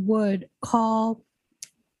would call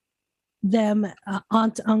them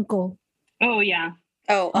aunt, uncle. Oh yeah.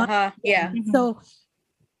 Yeah. So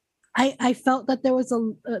I felt that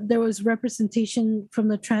there was representation from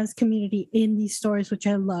the trans community in these stories, which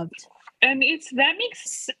I loved. And that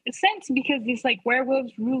makes sense because these like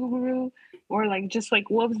werewolves, or like just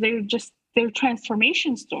like wolves, they're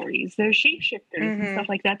transformation stories, they're shapeshifters and stuff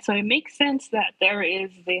like that. So it makes sense that there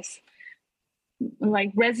is this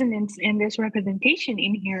like resonance and this representation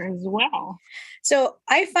in here as well. So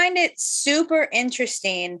I find it super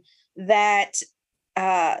interesting that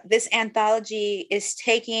this anthology is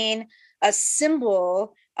taking a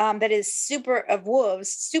symbol that is of wolves,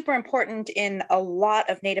 super important in a lot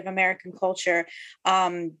of Native American culture,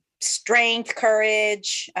 strength,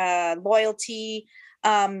 courage, loyalty.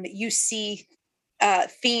 You see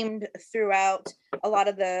themed throughout a lot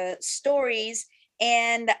of the stories.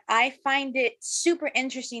 And I find it super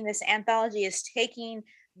interesting. This anthology is taking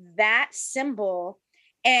that symbol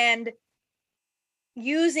and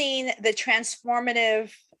using the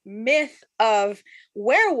transformative myth of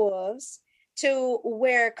werewolves to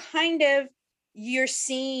where kind of you're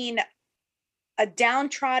seeing a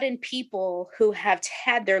downtrodden people who have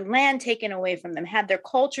had their land taken away from them, had their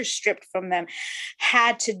culture stripped from them,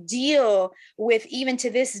 had to deal with, even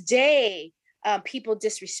to this day, people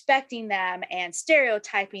disrespecting them and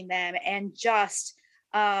stereotyping them, and just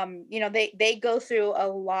they go through a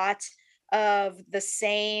lot of the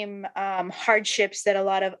same hardships that a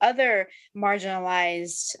lot of other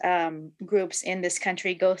marginalized groups in this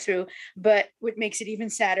country go through. But what makes it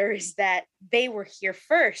even sadder is that they were here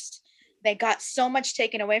first. They got so much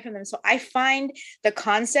taken away from them. So I find the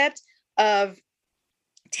concept of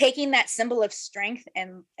taking that symbol of strength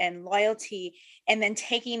and loyalty, and then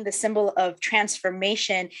taking the symbol of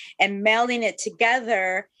transformation and melding it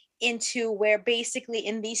together into where basically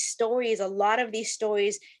in these stories, a lot of these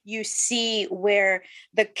stories, you see where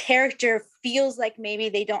the character feels like maybe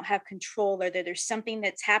they don't have control, or that there's something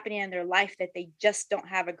that's happening in their life that they just don't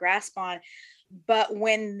have a grasp on. But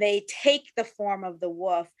when they take the form of the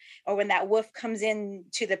wolf, or when that wolf comes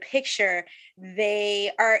into the picture,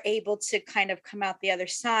 they are able to kind of come out the other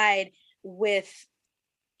side with,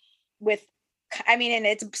 I mean, and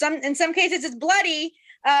in some cases it's bloody,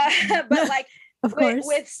 but like of course,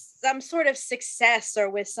 with some sort of success, or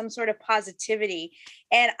with some sort of positivity.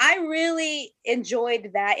 And I really enjoyed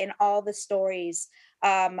that in all the stories.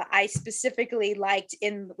 I specifically liked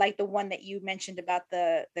in like the one that you mentioned about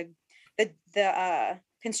the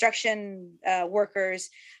construction workers.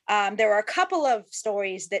 There were a couple of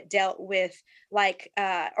stories that dealt with like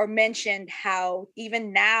or mentioned how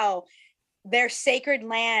even now their sacred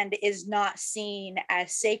land is not seen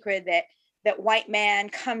as sacred, that white man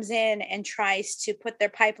comes in and tries to put their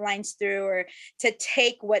pipelines through, or to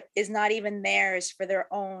take what is not even theirs for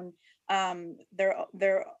their own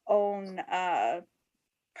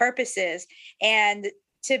purposes, and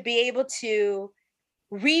to be able to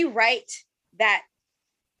rewrite that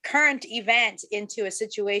current event into a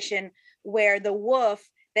situation where the wolf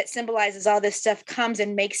that symbolizes all this stuff comes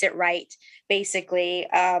and makes it right, basically.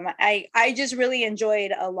 I just really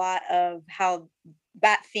enjoyed a lot of how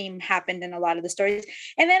that theme happened in a lot of the stories.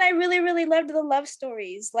 And then I really, really loved the love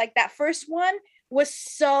stories. Like that first one was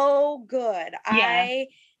so good. Yeah.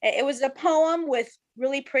 It was a poem with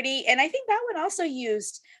really pretty, and I think that one also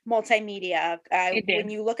used multimedia. When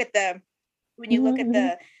you look at the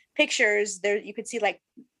pictures there, you could see like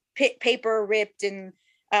paper ripped and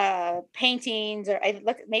paintings, or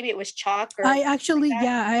maybe it was chalk, or I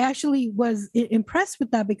actually was impressed with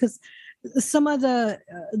that, because some of the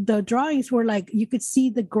drawings were like you could see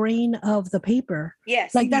the grain of the paper.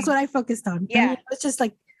 Yes, like that's what I focused on. Yeah, I mean, it's just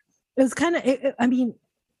like it was kind of. I mean,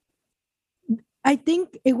 I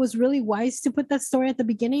think it was really wise to put that story at the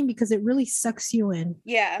beginning, because it really sucks you in.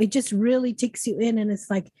 Yeah, it just really takes you in, and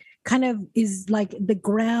it's like kind of is like the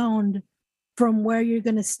ground from where you're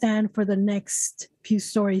going to stand for the next few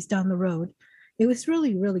stories down the road. It was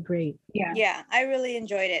really, really great. Yeah, I really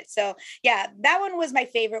enjoyed it. So yeah, that one was my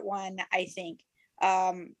favorite one, I think.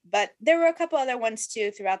 But there were a couple other ones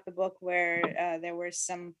too throughout the book where there were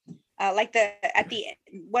some like at the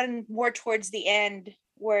one more towards the end,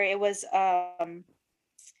 where it was a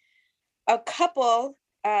couple.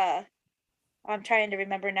 I'm trying to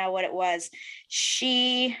remember now what it was.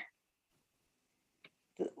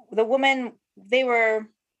 The woman, they were.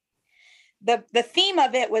 The theme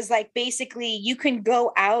of it was like basically you can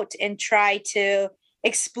go out and try to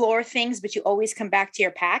explore things, but you always come back to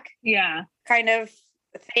your pack. Yeah. Kind of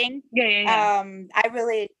thing. Yeah. I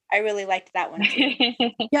really liked that one too.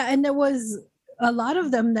 Yeah, and there was a lot of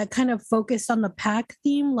them that kind of focused on the pack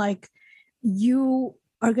theme, like you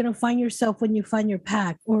are going to find yourself when you find your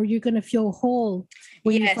pack, or you're going to feel whole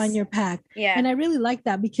when you find your pack. Yeah. And I really like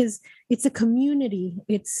that, because it's a community.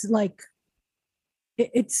 It's like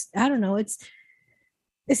it's I don't know, it's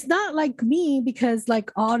not like me, because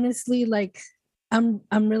like honestly, like I'm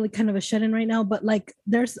really kind of a shut-in right now, but like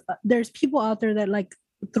there's people out there that like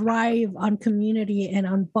thrive on community and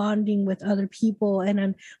on bonding with other people and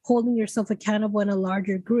on holding yourself accountable in a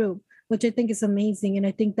larger group, which I think is amazing. And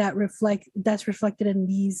I think that's reflected in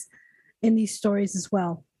these stories as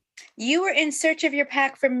well. You were in search of your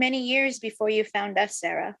pack for many years before you found us,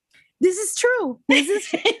 Sarah. This is true. This is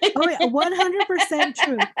 100%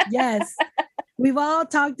 true. Yes. We've all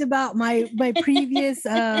talked about my previous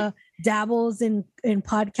dabbles in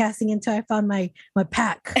podcasting until I found my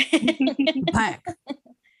pack. pack.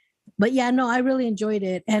 But yeah, no, I really enjoyed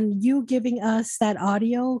it. And you giving us that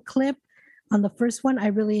audio clip on the first one, I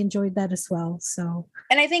really enjoyed that as well. So,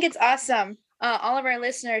 and I think it's awesome. All of our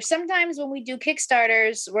listeners, sometimes when we do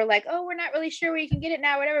Kickstarters, we're like, oh, we're not really sure where you can get it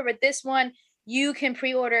now, whatever. But this one, you can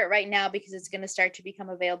pre-order it right now, because it's going to start to become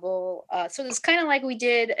available. So it's kind of like we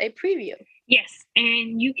did a preview. Yes,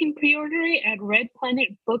 and you can pre-order it at Red Planet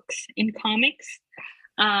Books and Comics.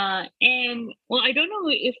 And well, I don't know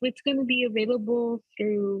if it's going to be available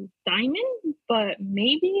through Diamond, but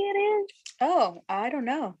maybe it is. Oh, I don't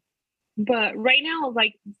know. But right now,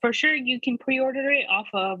 like for sure, you can pre-order it off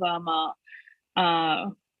of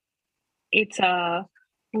it's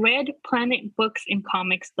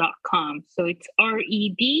redplanetbooksandcomics.com. So it's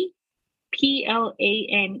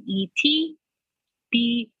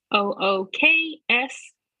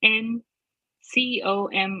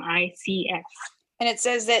And it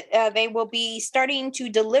says that they will be starting to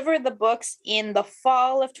deliver the books in the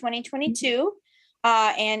fall of 2022.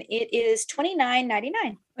 And it is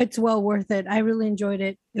 $29.99. It's well worth it. I really enjoyed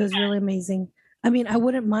it. It was really amazing. I mean, I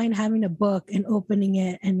wouldn't mind having a book and opening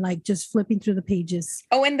it and like just flipping through the pages.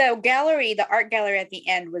 Oh, and the gallery, the art gallery at the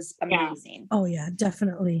end was amazing. Oh yeah,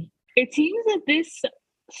 definitely. It seems that this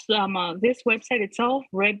website itself,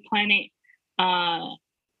 Red Planet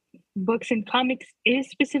Books and Comics, is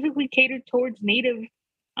specifically catered towards native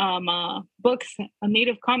books,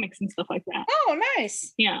 native comics and stuff like that. Oh,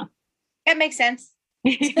 nice. Yeah. That makes sense.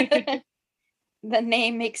 The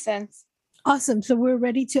name makes sense. Awesome. So we're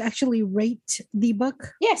ready to actually rate the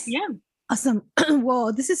book. Yes. Yeah. Awesome.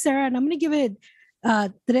 Well, this is Sarah, and I'm going to give it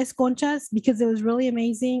tres conchas because it was really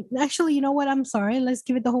amazing. Actually, you know what? I'm sorry. Let's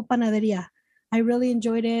give it the whole panaderia. I really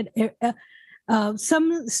enjoyed it.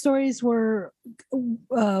 Some stories were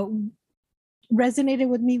resonated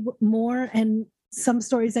with me more, and some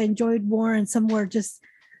stories I enjoyed more, and some were just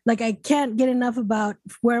like I can't get enough about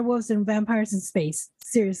werewolves and vampires in space.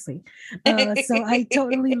 Seriously. So I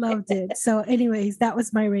totally loved it. So anyways, that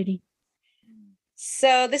was my rating.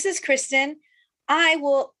 So this is Kristen. I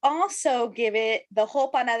will also give it the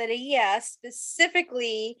whole panaderia,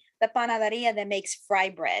 specifically the panaderia that makes fry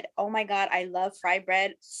bread. Oh my God, I love fry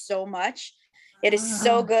bread so much. It is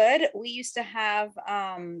so good. We used to have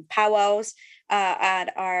powwows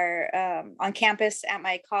at our on campus at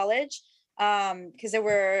my college because there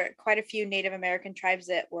were quite a few Native American tribes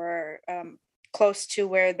that were close to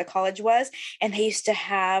where the college was, and they used to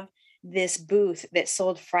have this booth that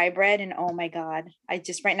sold fry bread, and oh my God, I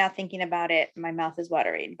just right now thinking about it, my mouth is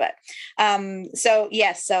watering. But so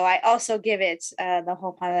yes, so I also give it the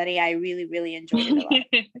whole panaderia. I really, really enjoyed it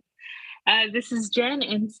a lot. This is Jen,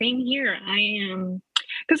 and same here. I am,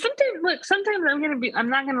 because sometimes I'm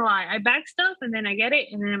not gonna lie, I back stuff and then I get it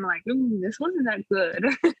and then I'm like, ooh, this wasn't that good.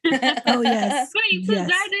 Oh yes. Right, so yes.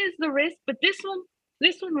 that is the risk, but this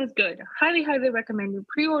one was good. Highly, highly recommend you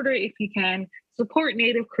pre-order if you can. Support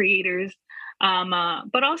Native creators.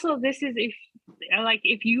 But also this is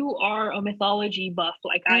if you are a mythology buff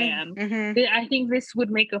like I am, I think this would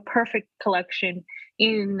make a perfect collection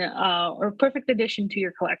or perfect addition to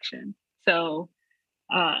your collection. So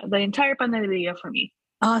the entire panaderia for me.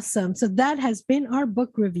 Awesome. So that has been our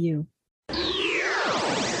book review.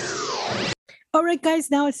 All right, guys,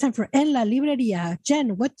 now it's time for En la Libreria.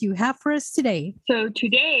 Jen, what do you have for us today? So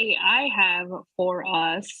today I have for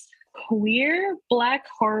us Queer Black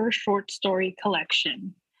Horror Short Story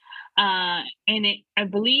Collection. And I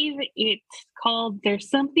believe it's called There's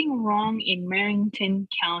Something Wrong in Marington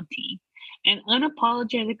County, an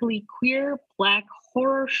unapologetically queer Black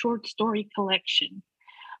horror short story collection.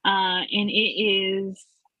 And it is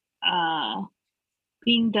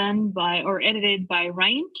being done by or edited by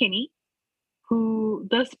Ryan Kinney, who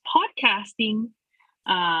does podcasting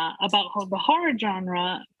about the horror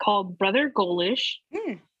genre called Brother Ghoulish.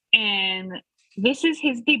 And this is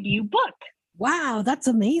his debut book. Wow, that's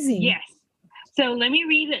amazing. Yes. So let me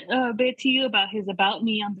read a bit to you about his About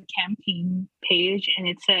Me on the campaign page. And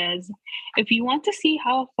it says, if you want to see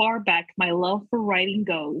how far back my love for writing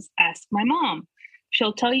goes, ask my mom.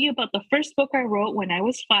 She'll tell you about the first book I wrote when I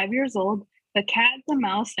was 5 years old, The Cat, the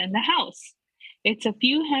Mouse, and the House. It's a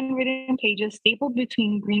few handwritten pages stapled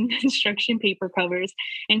between green construction paper covers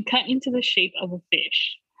and cut into the shape of a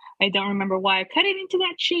fish. I don't remember why I cut it into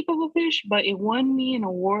that shape of a fish, but it won me an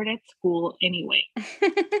award at school anyway.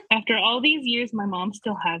 After all these years, my mom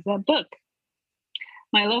still has that book.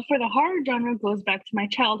 My love for the horror genre goes back to my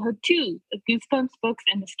childhood too. The Goosebumps books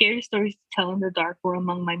and the scary stories to tell in the dark were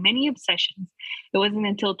among my many obsessions. It wasn't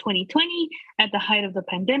until 2020, at the height of the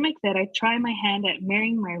pandemic, that I tried my hand at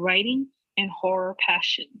marrying my writing and horror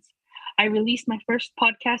passions. I released my first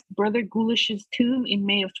podcast, Brother Ghoulish's Tomb, in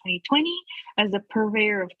May of 2020 as the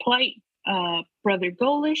purveyor of plight, Brother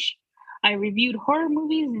Ghoulish. I reviewed horror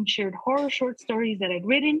movies and shared horror short stories that I'd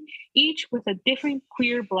written, each with a different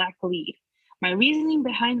queer Black lead. My reasoning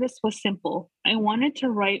behind this was simple. I wanted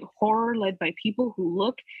to write horror led by people who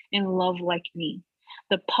look and love like me.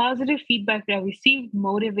 The positive feedback that I received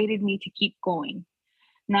motivated me to keep going.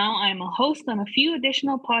 Now I'm a host on a few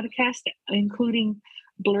additional podcasts, including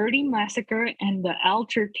Blurty Massacre and the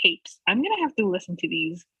Alter Tapes. I'm going to have to listen to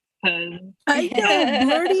these. I know,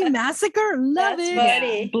 Blurty Massacre. Love That's it.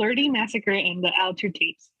 funny. Yeah, Blurty Massacre and the Alter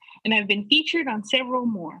Tapes. And I've been featured on several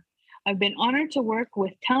more. I've been honored to work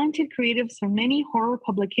with talented creatives from many horror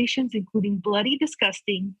publications, including Bloody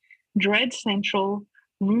Disgusting, Dread Central,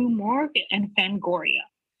 Rue Morgue, and Fangoria.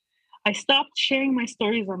 I stopped sharing my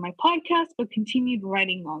stories on my podcast, but continued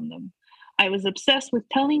writing on them. I was obsessed with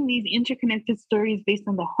telling these interconnected stories based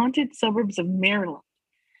on the haunted suburbs of Maryland.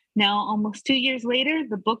 Now, almost 2 years later,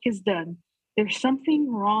 the book is done. There's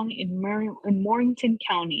something wrong in Morganton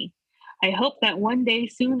County. I hope that one day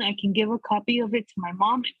soon I can give a copy of it to my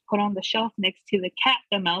mom and put on the shelf next to the cat,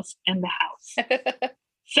 the mouse, and the house.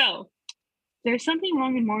 So, There's Something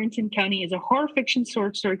Wrong in Morganton County is a horror fiction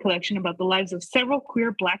short story collection about the lives of several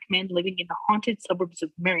queer Black men living in the haunted suburbs of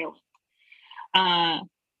Maryland.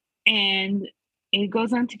 And it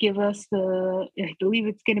goes on to give us I believe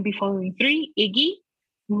it's going to be following 3, Iggy,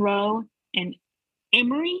 Ro, and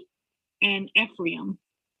Emery, and Ephraim.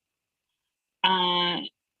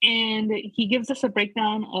 And he gives us a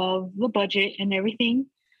breakdown of the budget and everything.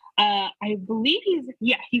 I believe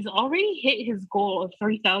he's already hit his goal of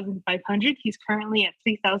 3,500. He's currently at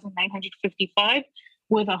 3,955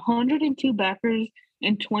 with 102 backers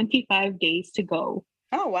and 25 days to go.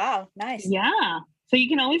 Oh, wow. Nice. Yeah. So you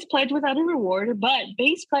can always pledge without a reward, but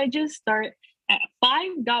base pledges start at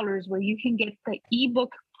 $5 where you can get the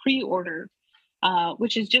ebook pre-order,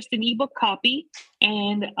 which is just an ebook copy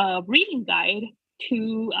and a reading guide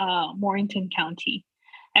to Morganton County.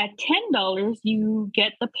 At $10, you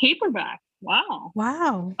get the paperback. Wow.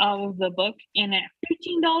 Of the book. And at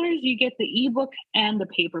 $15, you get the ebook and the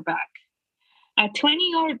paperback. At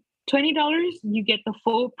 $20, you get the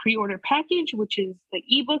full pre-order package, which is the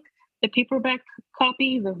ebook, the paperback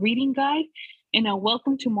copy, the reading guide, and a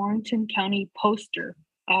Welcome to Morganton County poster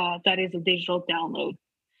that is a digital download.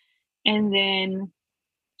 And then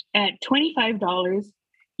at $25,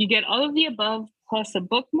 you get all of the above plus a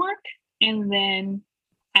bookmark. And then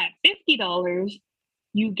at $50,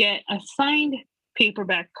 you get a signed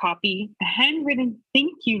paperback copy, a handwritten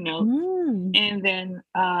thank you note, and then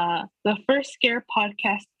the First Scare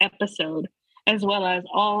podcast episode, as well as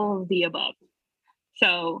all of the above.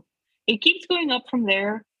 So it keeps going up from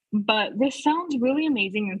there, but this sounds really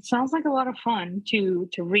amazing and sounds like a lot of fun to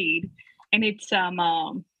read. And it's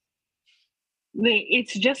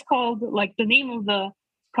just called, like, the name of the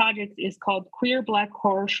project is called Queer Black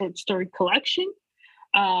Horror Short Story Collection.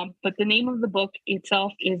 But the name of the book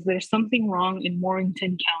itself is There's Something Wrong in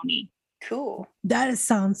Morganton County. Cool. That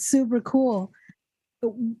sounds super cool.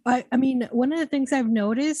 I mean, one of the things I've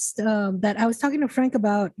noticed that I was talking to Frank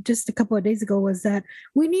about just a couple of days ago was that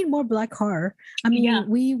we need more Black horror. I mean,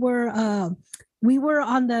 we were on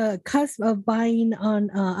the cusp of buying on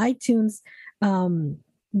iTunes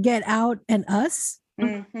Get Out and Us.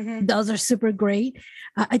 Mm-hmm. Those are super great.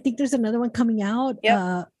 I think there's another one coming out.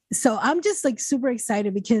 Yep. So I'm just like super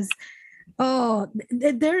excited because,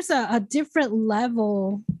 there's a different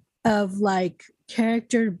level of like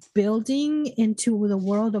character building into the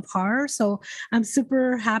world of horror. So I'm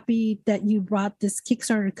super happy that you brought this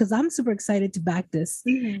Kickstarter because I'm super excited to back this.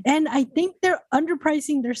 Mm-hmm. And I think they're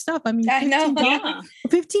underpricing their stuff. I mean,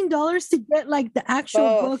 $15 to get like the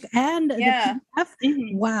actual book and the PDF.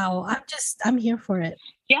 Mm-hmm. Wow. I'm here for it.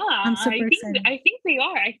 Yeah, I'm super excited. I think they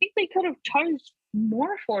are. I think they could have charged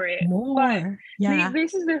more for it.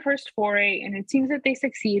 This is their first foray, and it seems that they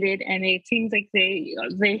succeeded, and it seems like they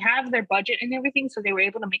have their budget and everything, so they were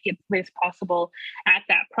able to make it as possible at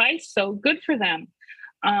that price. So good for them.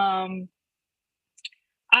 I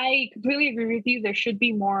completely agree with you. There should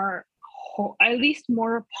be more, at least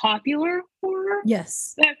more popular horror.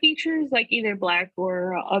 Yes, that features like either Black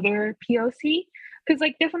or other POC, because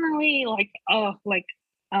like definitely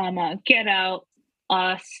Get Out,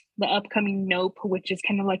 Us, the upcoming Nope, which is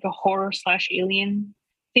kind of like a horror / alien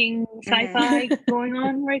thing, sci-fi going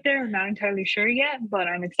on right there. I'm not entirely sure yet, but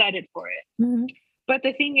I'm excited for it. Mm-hmm. But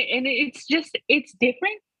the thing, and it's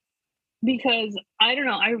different because I don't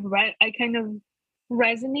know, I kind of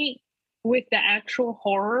resonate with the actual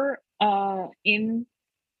horror in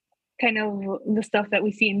kind of the stuff that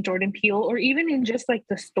we see in Jordan Peele, or even in just like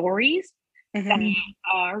the stories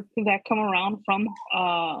that come around from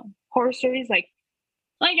horror stories. Like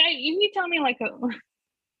if you tell me like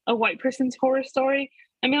a white person's horror story,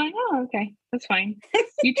 I'd be like, oh, okay, that's fine.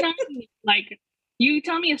 You tell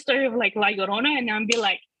me a story of like La Llorona, and I'm be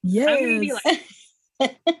like, yes. I'm gonna be like,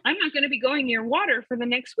 I'm not gonna be going near water for the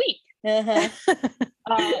next week.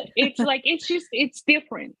 It's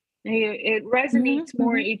different. It resonates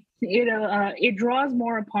more. It draws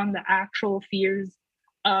more upon the actual fears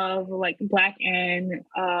of like Black and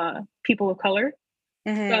people of color.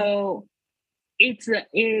 So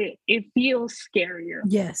it feels scarier.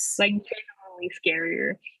 Yes, like genuinely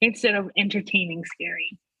scarier instead of entertaining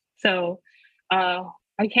scary. So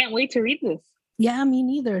I can't wait to read this. Yeah, me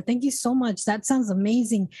neither. Thank you so much. That sounds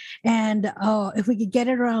amazing. And if we could get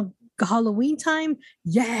it around Halloween time,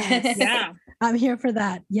 yes. Yeah, I'm here for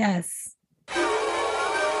that. Yes.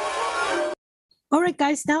 All right,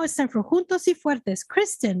 guys, now it's time for Juntos y Fuertes.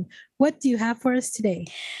 Kristen, what do you have for us today?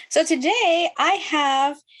 So today I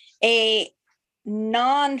have a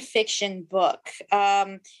nonfiction book,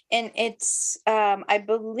 and it's, I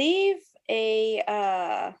believe,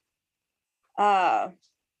 a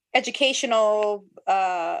educational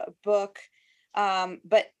book,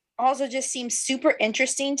 but also just seems super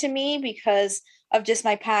interesting to me because of just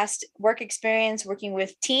my past work experience working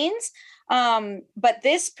with teens. But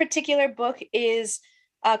this particular book is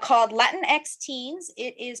called Latinx Teens.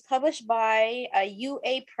 It is published by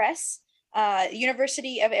UA Press,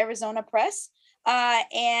 University of Arizona Press.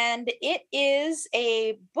 And it is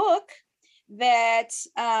a book that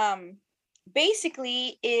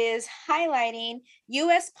basically is highlighting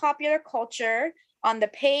U.S. popular culture on the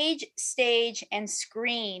page, stage, and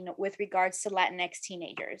screen with regards to Latinx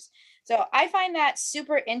teenagers. So I find that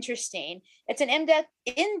super interesting. It's an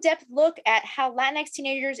in-depth look at how Latinx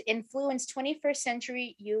teenagers influence 21st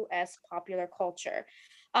century U.S. popular culture.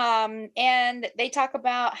 And they talk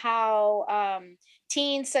about how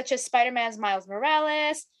teens such as Spider-Man's Miles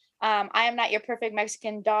Morales, I Am Not Your Perfect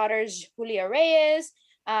Mexican Daughter's Julia Reyes,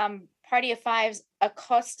 Party of Five's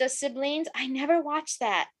Acosta siblings. I never watched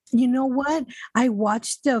that. You know what? I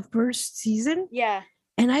watched the first season. Yeah.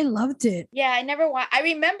 And I loved it. Yeah, I never watched. I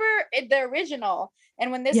remember the original.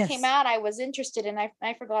 And when this came out, I was interested and I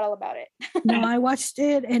forgot all about it. No, I watched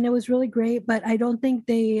it and it was really great, but I don't think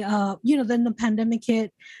they, then the pandemic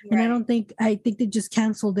hit and I think they just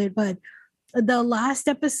canceled it. But the last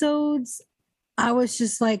episodes, I was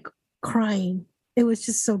just like crying. It was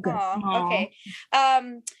just so good. Aww. Okay.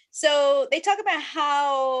 So they talk about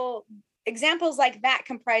how examples like that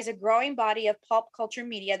comprise a growing body of pop culture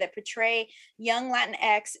media that portray young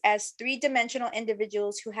Latinx as three-dimensional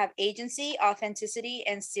individuals who have agency, authenticity,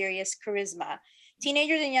 and serious charisma.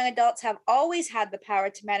 Teenagers and young adults have always had the power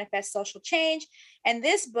to manifest social change, and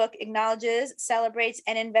this book acknowledges, celebrates,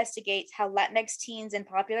 and investigates how Latinx teens in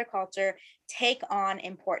popular culture take on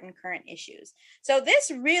important current issues. So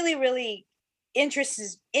this really, really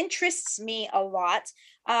interests me a lot.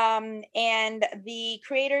 And the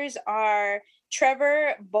creators are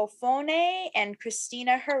Trevor Bofone and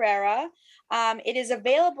Christina Herrera. It is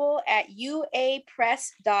available at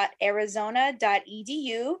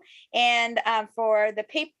uapress.arizona.edu. And for the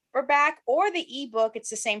paperback or the ebook,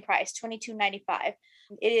 it's the same price, $22.95.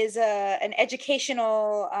 It is an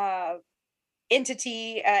educational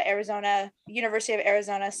entity, University of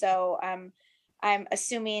Arizona. So I'm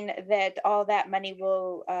assuming that all that money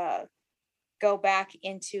will go back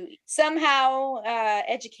into somehow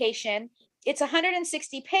education. It's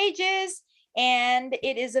 160 pages and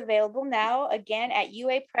it is available now again at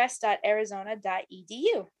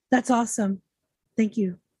uapress.arizona.edu. That's awesome. Thank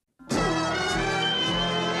you.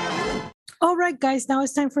 All right, guys, now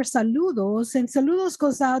it's time for saludos. And saludos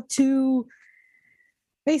goes out to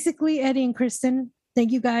basically Eddie and Kristen.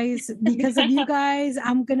 Thank you guys. Because of you guys,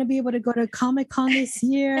 I'm gonna be able to go to Comic-Con this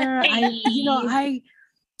year.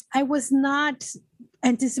 I was not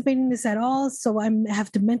anticipating this at all, so I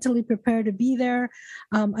have to mentally prepare to be there.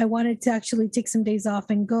 I wanted to actually take some days off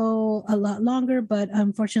and go a lot longer, but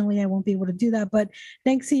unfortunately I won't be able to do that. But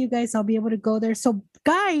thanks to you guys, I'll be able to go there. So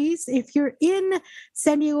guys, if you're in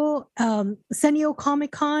San Diego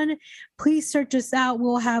Comic-Con, please search us out.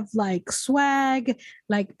 We'll have like swag,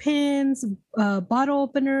 like pins, bottle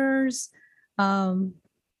openers. I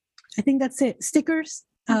think that's it. Stickers.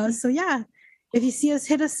 So yeah. If you see us,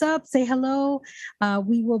 hit us up, say hello.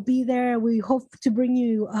 We will be there. We hope to bring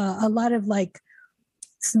you a lot of like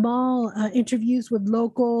small interviews with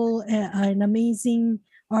local and amazing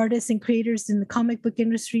artists and creators in the comic book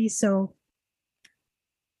industry. So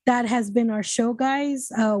that has been our show,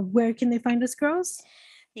 guys. Where can they find us, girls?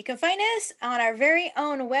 You can find us on our very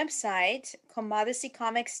own website,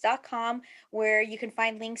 comadresycomics.com, where you can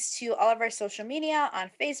find links to all of our social media on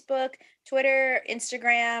Facebook, Twitter,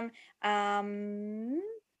 Instagram, and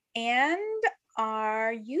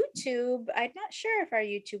our YouTube. I'm not sure if our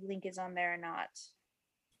YouTube link is on there or not.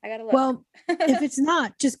 I gotta look. Well, if it's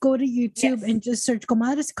not, just go to YouTube and just search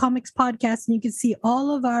Comadres Comics Podcast, and you can see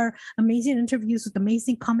all of our amazing interviews with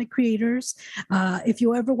amazing comic creators. If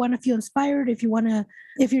you ever want to feel inspired, if you're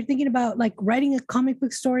thinking about like writing a comic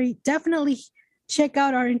book story, definitely check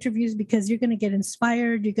out our interviews because you're going to get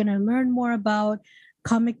inspired. You're going to learn more about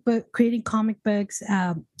creating comic books.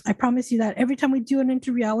 I promise you that every time we do an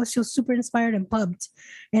interview, I always feel super inspired and pumped.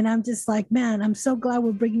 And I'm just like, man, I'm so glad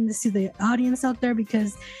we're bringing this to the audience out there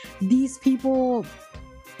because these people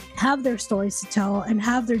have their stories to tell and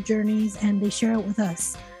have their journeys and they share it with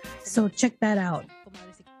us. So check that out.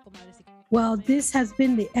 Well, this has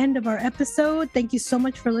been the end of our episode. Thank you so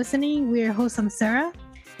much for listening. We're your host. I'm Sarah.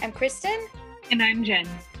 I'm Kristen. And I'm Jen.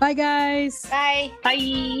 Bye, guys. Bye.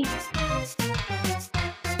 Bye.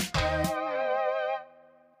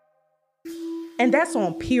 And that's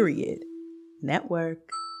on Period Network.